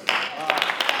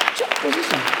 Change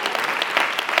position.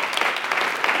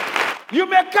 You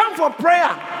may come for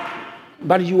prayer,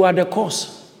 but you are the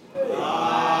cause.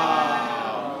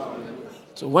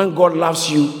 So when God loves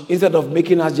you, instead of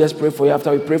making us just pray for you,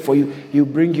 after we pray for you, He'll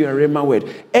bring you a rhema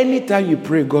word. Anytime you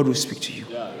pray, God will speak to you.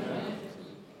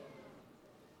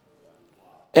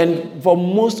 And for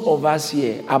most of us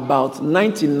here, about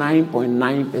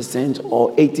 99.9%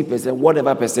 or 80%,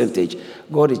 whatever percentage,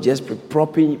 God is just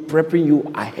prepping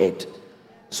you ahead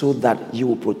so that you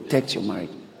will protect your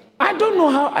marriage. I don't know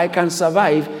how I can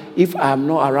survive if I'm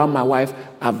not around my wife.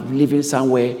 I'm living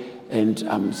somewhere and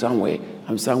I'm somewhere.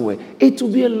 It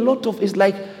will be a lot of, it's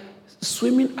like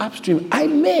swimming upstream. I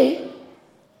may,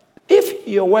 if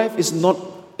your wife is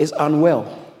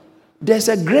unwell, there's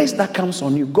a grace that comes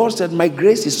on you. God said, my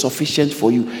grace is sufficient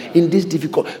for you in this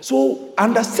difficult. So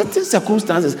under certain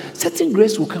circumstances, certain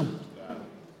grace will come.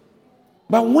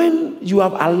 But when you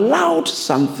have allowed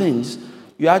some things,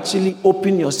 you actually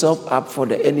open yourself up for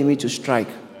the enemy to strike.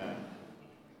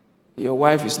 Your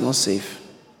wife is not safe.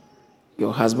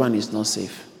 Your husband is not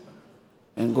safe.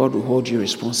 And God will hold you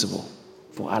responsible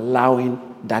for allowing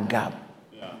that gap.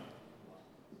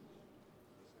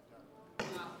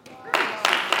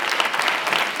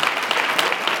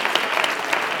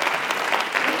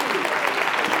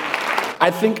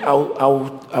 I think I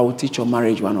will teach your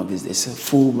marriage one of these days.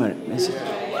 Full marriage. Full.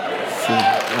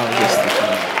 I'll just teach you.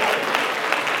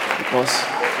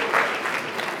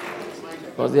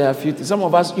 Because there are a few things. Some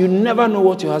of us, you never know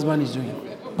what your husband is doing.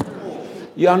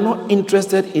 You are not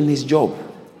interested in his job.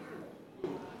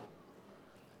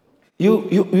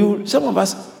 Some of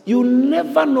us, you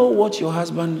never know what your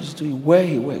husband is doing, where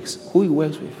he works, who he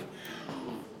works with.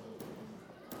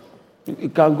 You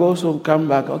can go so come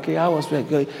back. Okay, I was like,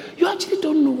 you actually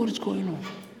don't know what is going on.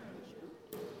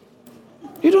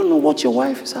 You don't know what your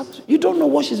wife is up to. You don't know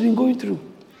what she's been going through.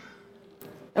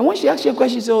 And when she asks you a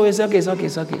question, you say, oh, it's okay.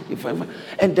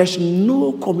 And there's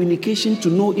no communication to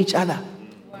know each other.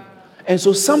 And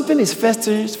so something is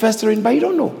festering, but you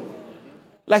don't know.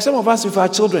 Like some of us with our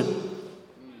children.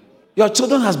 Your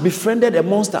children has befriended a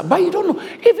monster, but you don't know.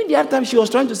 Even the other time she was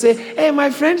trying to say, hey,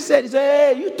 my friend said,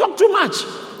 hey, you talk too much.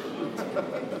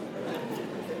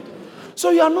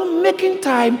 So you are not making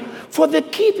time for the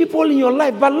key people in your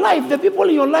life. But the people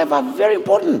in your life are very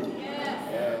important.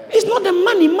 It's not the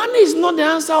money. Money is not the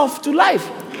answer to life.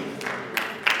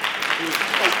 It's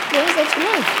the answer to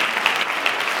life.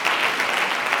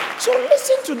 So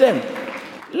listen to them.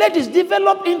 Ladies,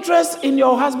 develop interest in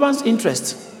your husband's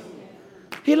interest.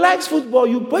 He likes football.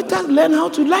 You better learn how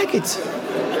to like it.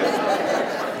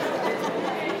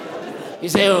 You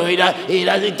say, oh, he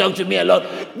doesn't talk to me a lot.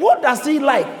 What does he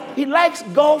like? He likes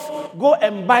golf. Go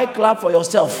and buy a club for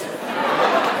yourself.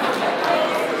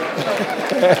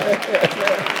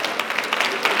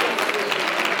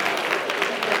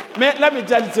 Let me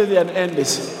tell you to the end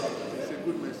this.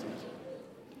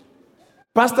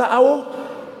 Pastor Awo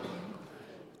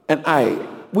and I,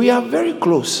 we are very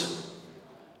close.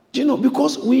 Do you know,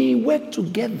 because we work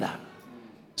together.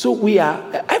 So we are,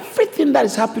 everything that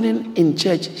is happening in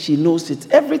church, she knows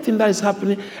it. Everything that is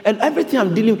happening and everything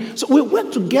I'm dealing with. So we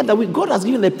work together. God has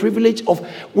given the privilege of,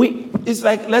 it's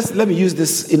like, let me use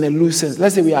this in a loose sense.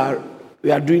 Let's say we are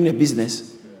doing a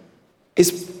business.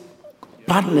 It's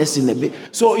partners in a bit.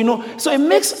 So, so it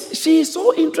makes, she's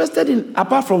so interested in,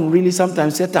 apart from really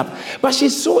sometimes setup, but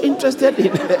she's so interested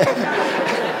in,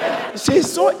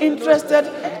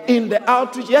 in the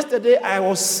outreach. Yesterday, I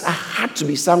had to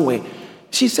be somewhere.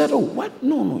 She said, oh, what?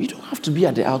 No, you don't have to be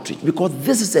at the outreach because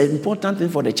this is an important thing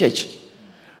for the church.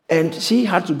 And she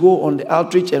had to go on the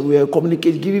outreach and we were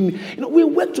communicating, giving me, we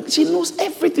work together. She knows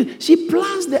everything. She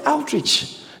plans the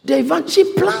outreach, the event, she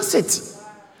plans it.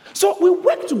 So we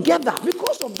work together.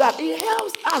 Because of that, it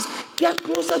helps us get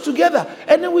closer together.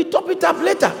 And then we top it up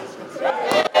later.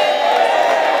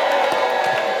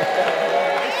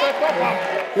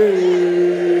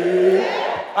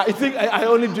 I think I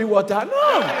only drink water.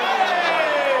 No.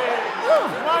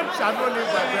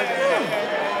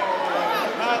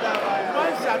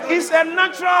 It's a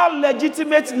natural,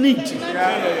 legitimate need.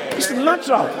 It's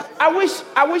natural. I wish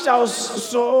I was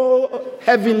so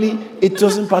heavenly it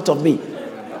wasn't part of me.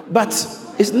 But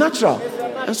it's natural.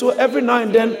 And so every now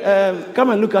and then, come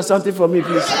and look at something for me,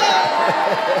 please.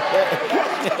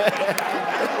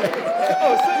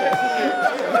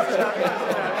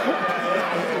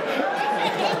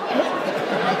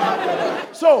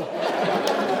 So,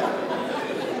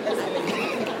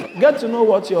 get to know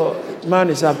what your man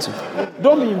is up to.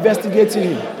 Don't be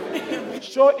investigating him.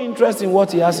 Show interest in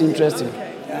what he has interest in.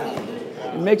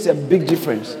 It makes a big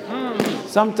difference.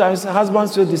 Sometimes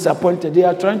husbands feel disappointed. They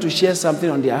are trying to share something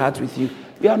on their heart with you.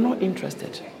 You are not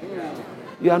interested.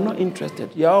 You are not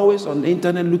interested. You are always on the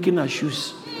internet looking at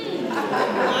shoes.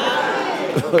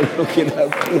 Looking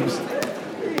at clothes.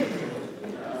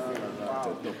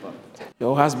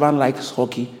 Your husband likes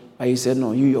hockey, but you said,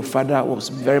 no, your father was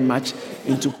very much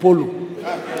into polo.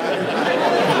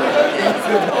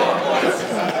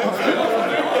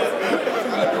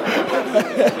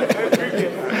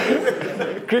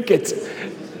 Cricket.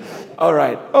 All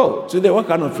right. Oh, today, what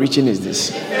kind of preaching is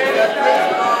this?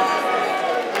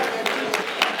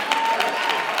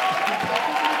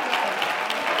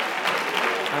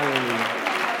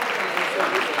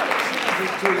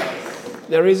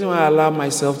 The reason why I allow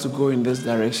myself to go in this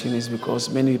direction is because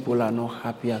many people are not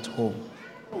happy at home.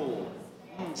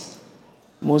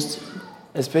 Most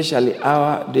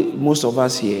of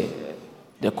us here,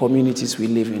 the communities we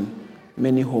live in,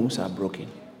 many homes are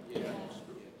broken.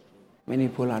 Many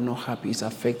people are not happy. It's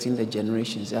affecting the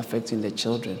generations. It's affecting the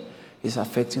children. It's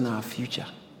affecting our future.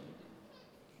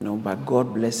 But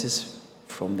God blesses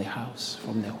from the house,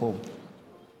 from the home.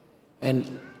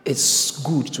 And it's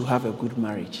good to have a good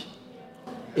marriage.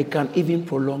 It can even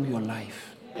prolong your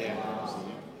life.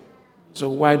 So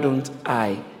why don't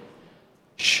I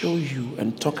show you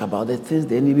and talk about the things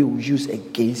the enemy will use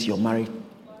against your marriage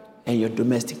and your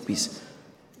domestic peace?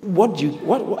 What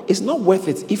it's not worth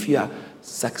it if you are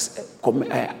successful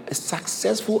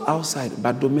outside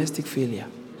but domestic failure.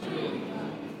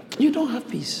 You don't have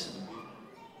peace.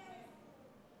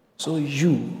 So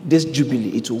this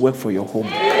Jubilee, it will work for your home.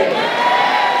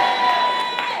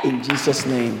 In Jesus'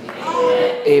 name.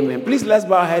 Amen. Please, let's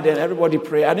bow our head and everybody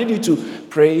pray. I need you to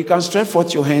pray. You can stretch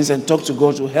forth your hands and talk to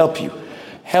God to help you.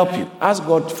 Help you. Ask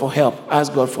God for help.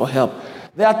 Ask God for help.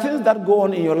 There are things that go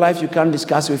on in your life you can't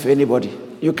discuss with anybody.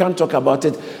 You can't talk about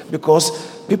it because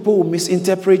people will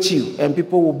misinterpret you and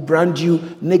people will brand you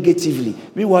negatively.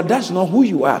 Meanwhile, that's not who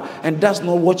you are and that's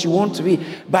not what you want to be.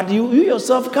 But you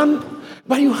yourself can.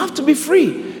 But you have to be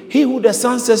free. He who the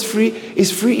Son sets free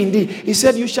is free indeed. He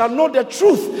said, you shall know the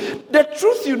truth. The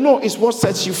truth you know is what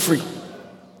sets you free.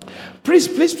 Please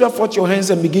stretch forth your hands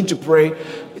and begin to pray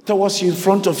towards you, in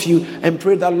front of you, and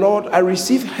pray that, Lord, I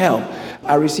receive help.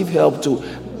 I receive help to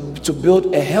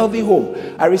build a healthy home.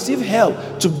 I receive help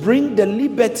to bring the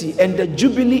liberty and the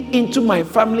jubilee into my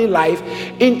family life,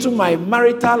 into my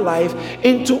marital life,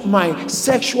 into my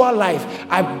sexual life.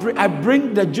 I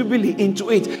bring the jubilee into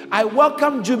it. I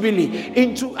welcome jubilee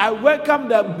I welcome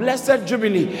the blessed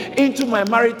jubilee into my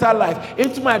marital life,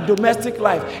 into my domestic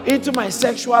life, into my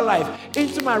sexual life,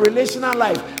 into my relational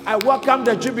life. I welcome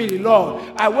the jubilee, Lord.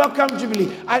 I welcome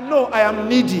jubilee. I know I am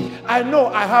needy. I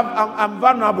know I'm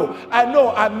vulnerable. I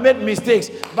know I've made mistakes,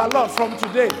 but Lord, from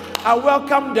today I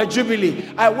welcome the jubilee.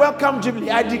 I welcome jubilee.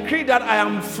 I decree that I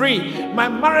am free. My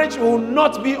marriage will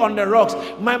not be on the rocks.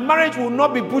 My marriage will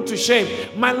not be put to shame.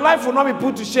 My life will not be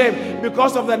put to shame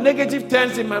because of the negative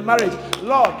turns in my marriage.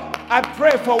 Lord, I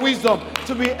pray for wisdom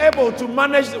to be able to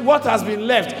manage what has been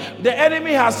left. The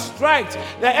enemy has struck.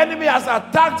 The enemy has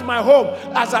attacked my home,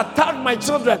 has attacked my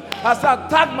children, has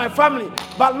attacked my family.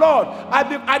 But Lord,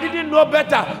 I didn't know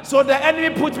better, so the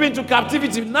enemy put me into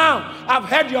captivity. Now I've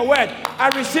heard your word. I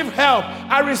receive help.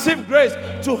 I receive grace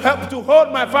to help to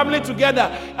hold my family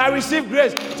together. I receive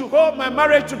grace to hold my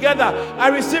marriage together. I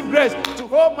receive grace to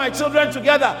hold my children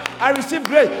together. I receive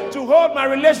grace to hold my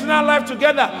relational life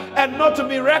together and not to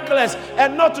be reckless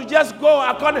and not to just go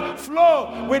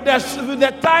flow with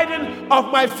the tiding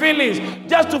of my feelings,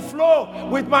 just to flow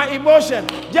with my emotion,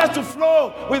 just to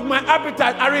flow with my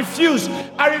appetite. I refuse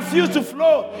to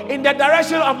flow in the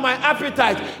direction of my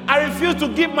appetite. I refuse to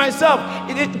give myself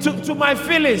to my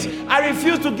feelings. I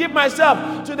refuse to give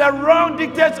myself to the wrong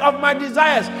dictates of my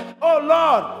desires. Oh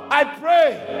Lord, I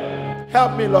pray,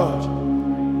 help me, Lord.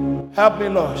 Help me,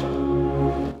 Lord.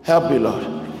 Help me, Lord.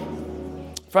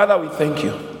 Father, we thank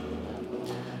you.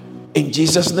 In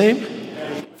Jesus' name,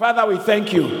 Father, we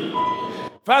thank you.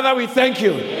 Father, we thank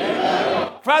you.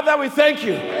 Father, we thank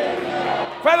you.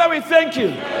 Father, we thank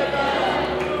you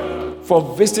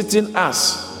for visiting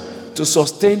us to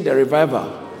sustain the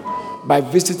revival by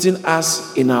visiting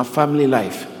us in our family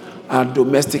life, our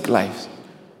domestic life.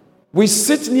 We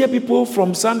sit near people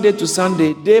from Sunday to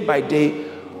Sunday, day by day,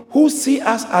 who see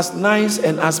us as nice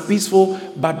and as peaceful,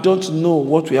 but don't know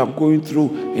what we are going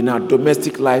through in our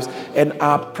domestic lives and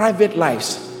our private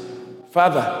lives.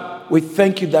 Father, we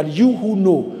thank you that you who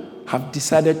know have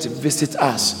decided to visit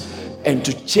us and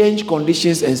to change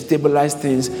conditions and stabilize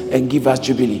things and give us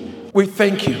jubilee. We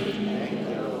thank you.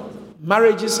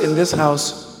 Marriages in this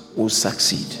house will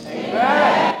succeed.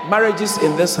 Amen. Marriages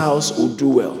in this house will do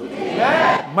well.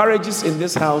 Amen. Marriages in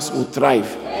this house will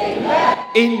thrive. Amen.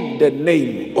 In the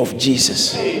name of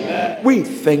Jesus. Amen. We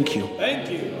thank you. Thank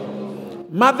you.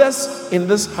 Mothers in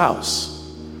this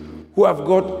house who have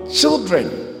got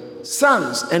children,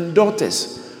 sons and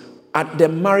daughters at the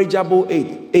marriageable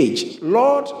age,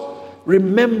 Lord,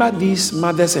 remember these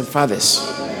mothers and fathers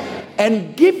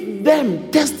and give them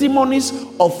testimonies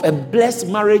of a blessed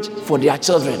marriage for their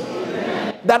children.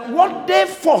 That what they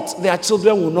fought, their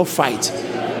children will not fight.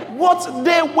 What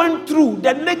they went through,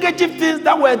 the negative things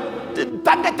that were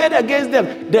targeted against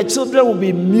them, their children will be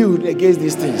immune against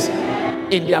these things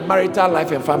in their marital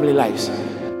life and family lives.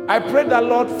 I pray that,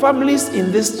 Lord, families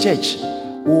in this church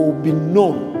will be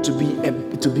known to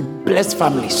be blessed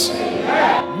families.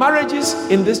 Marriages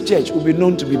in this church will be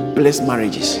known to be blessed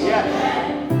marriages.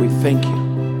 We thank you.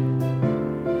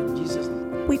 In Jesus'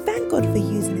 name. We thank God for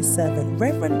using His servant,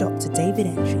 Reverend Dr. David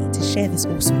Entry, to share this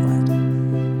awesome word.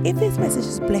 If this message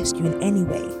has blessed you in any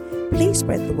way, please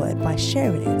spread the word by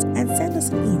sharing it and send us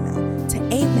an email to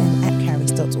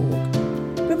amen@caris.org.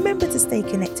 Remember to stay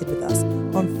connected with us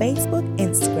on Facebook,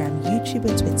 Instagram, YouTube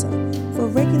and Twitter for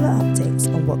regular updates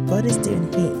on what God is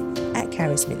doing here at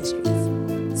Caris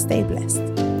Ministries. Stay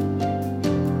blessed.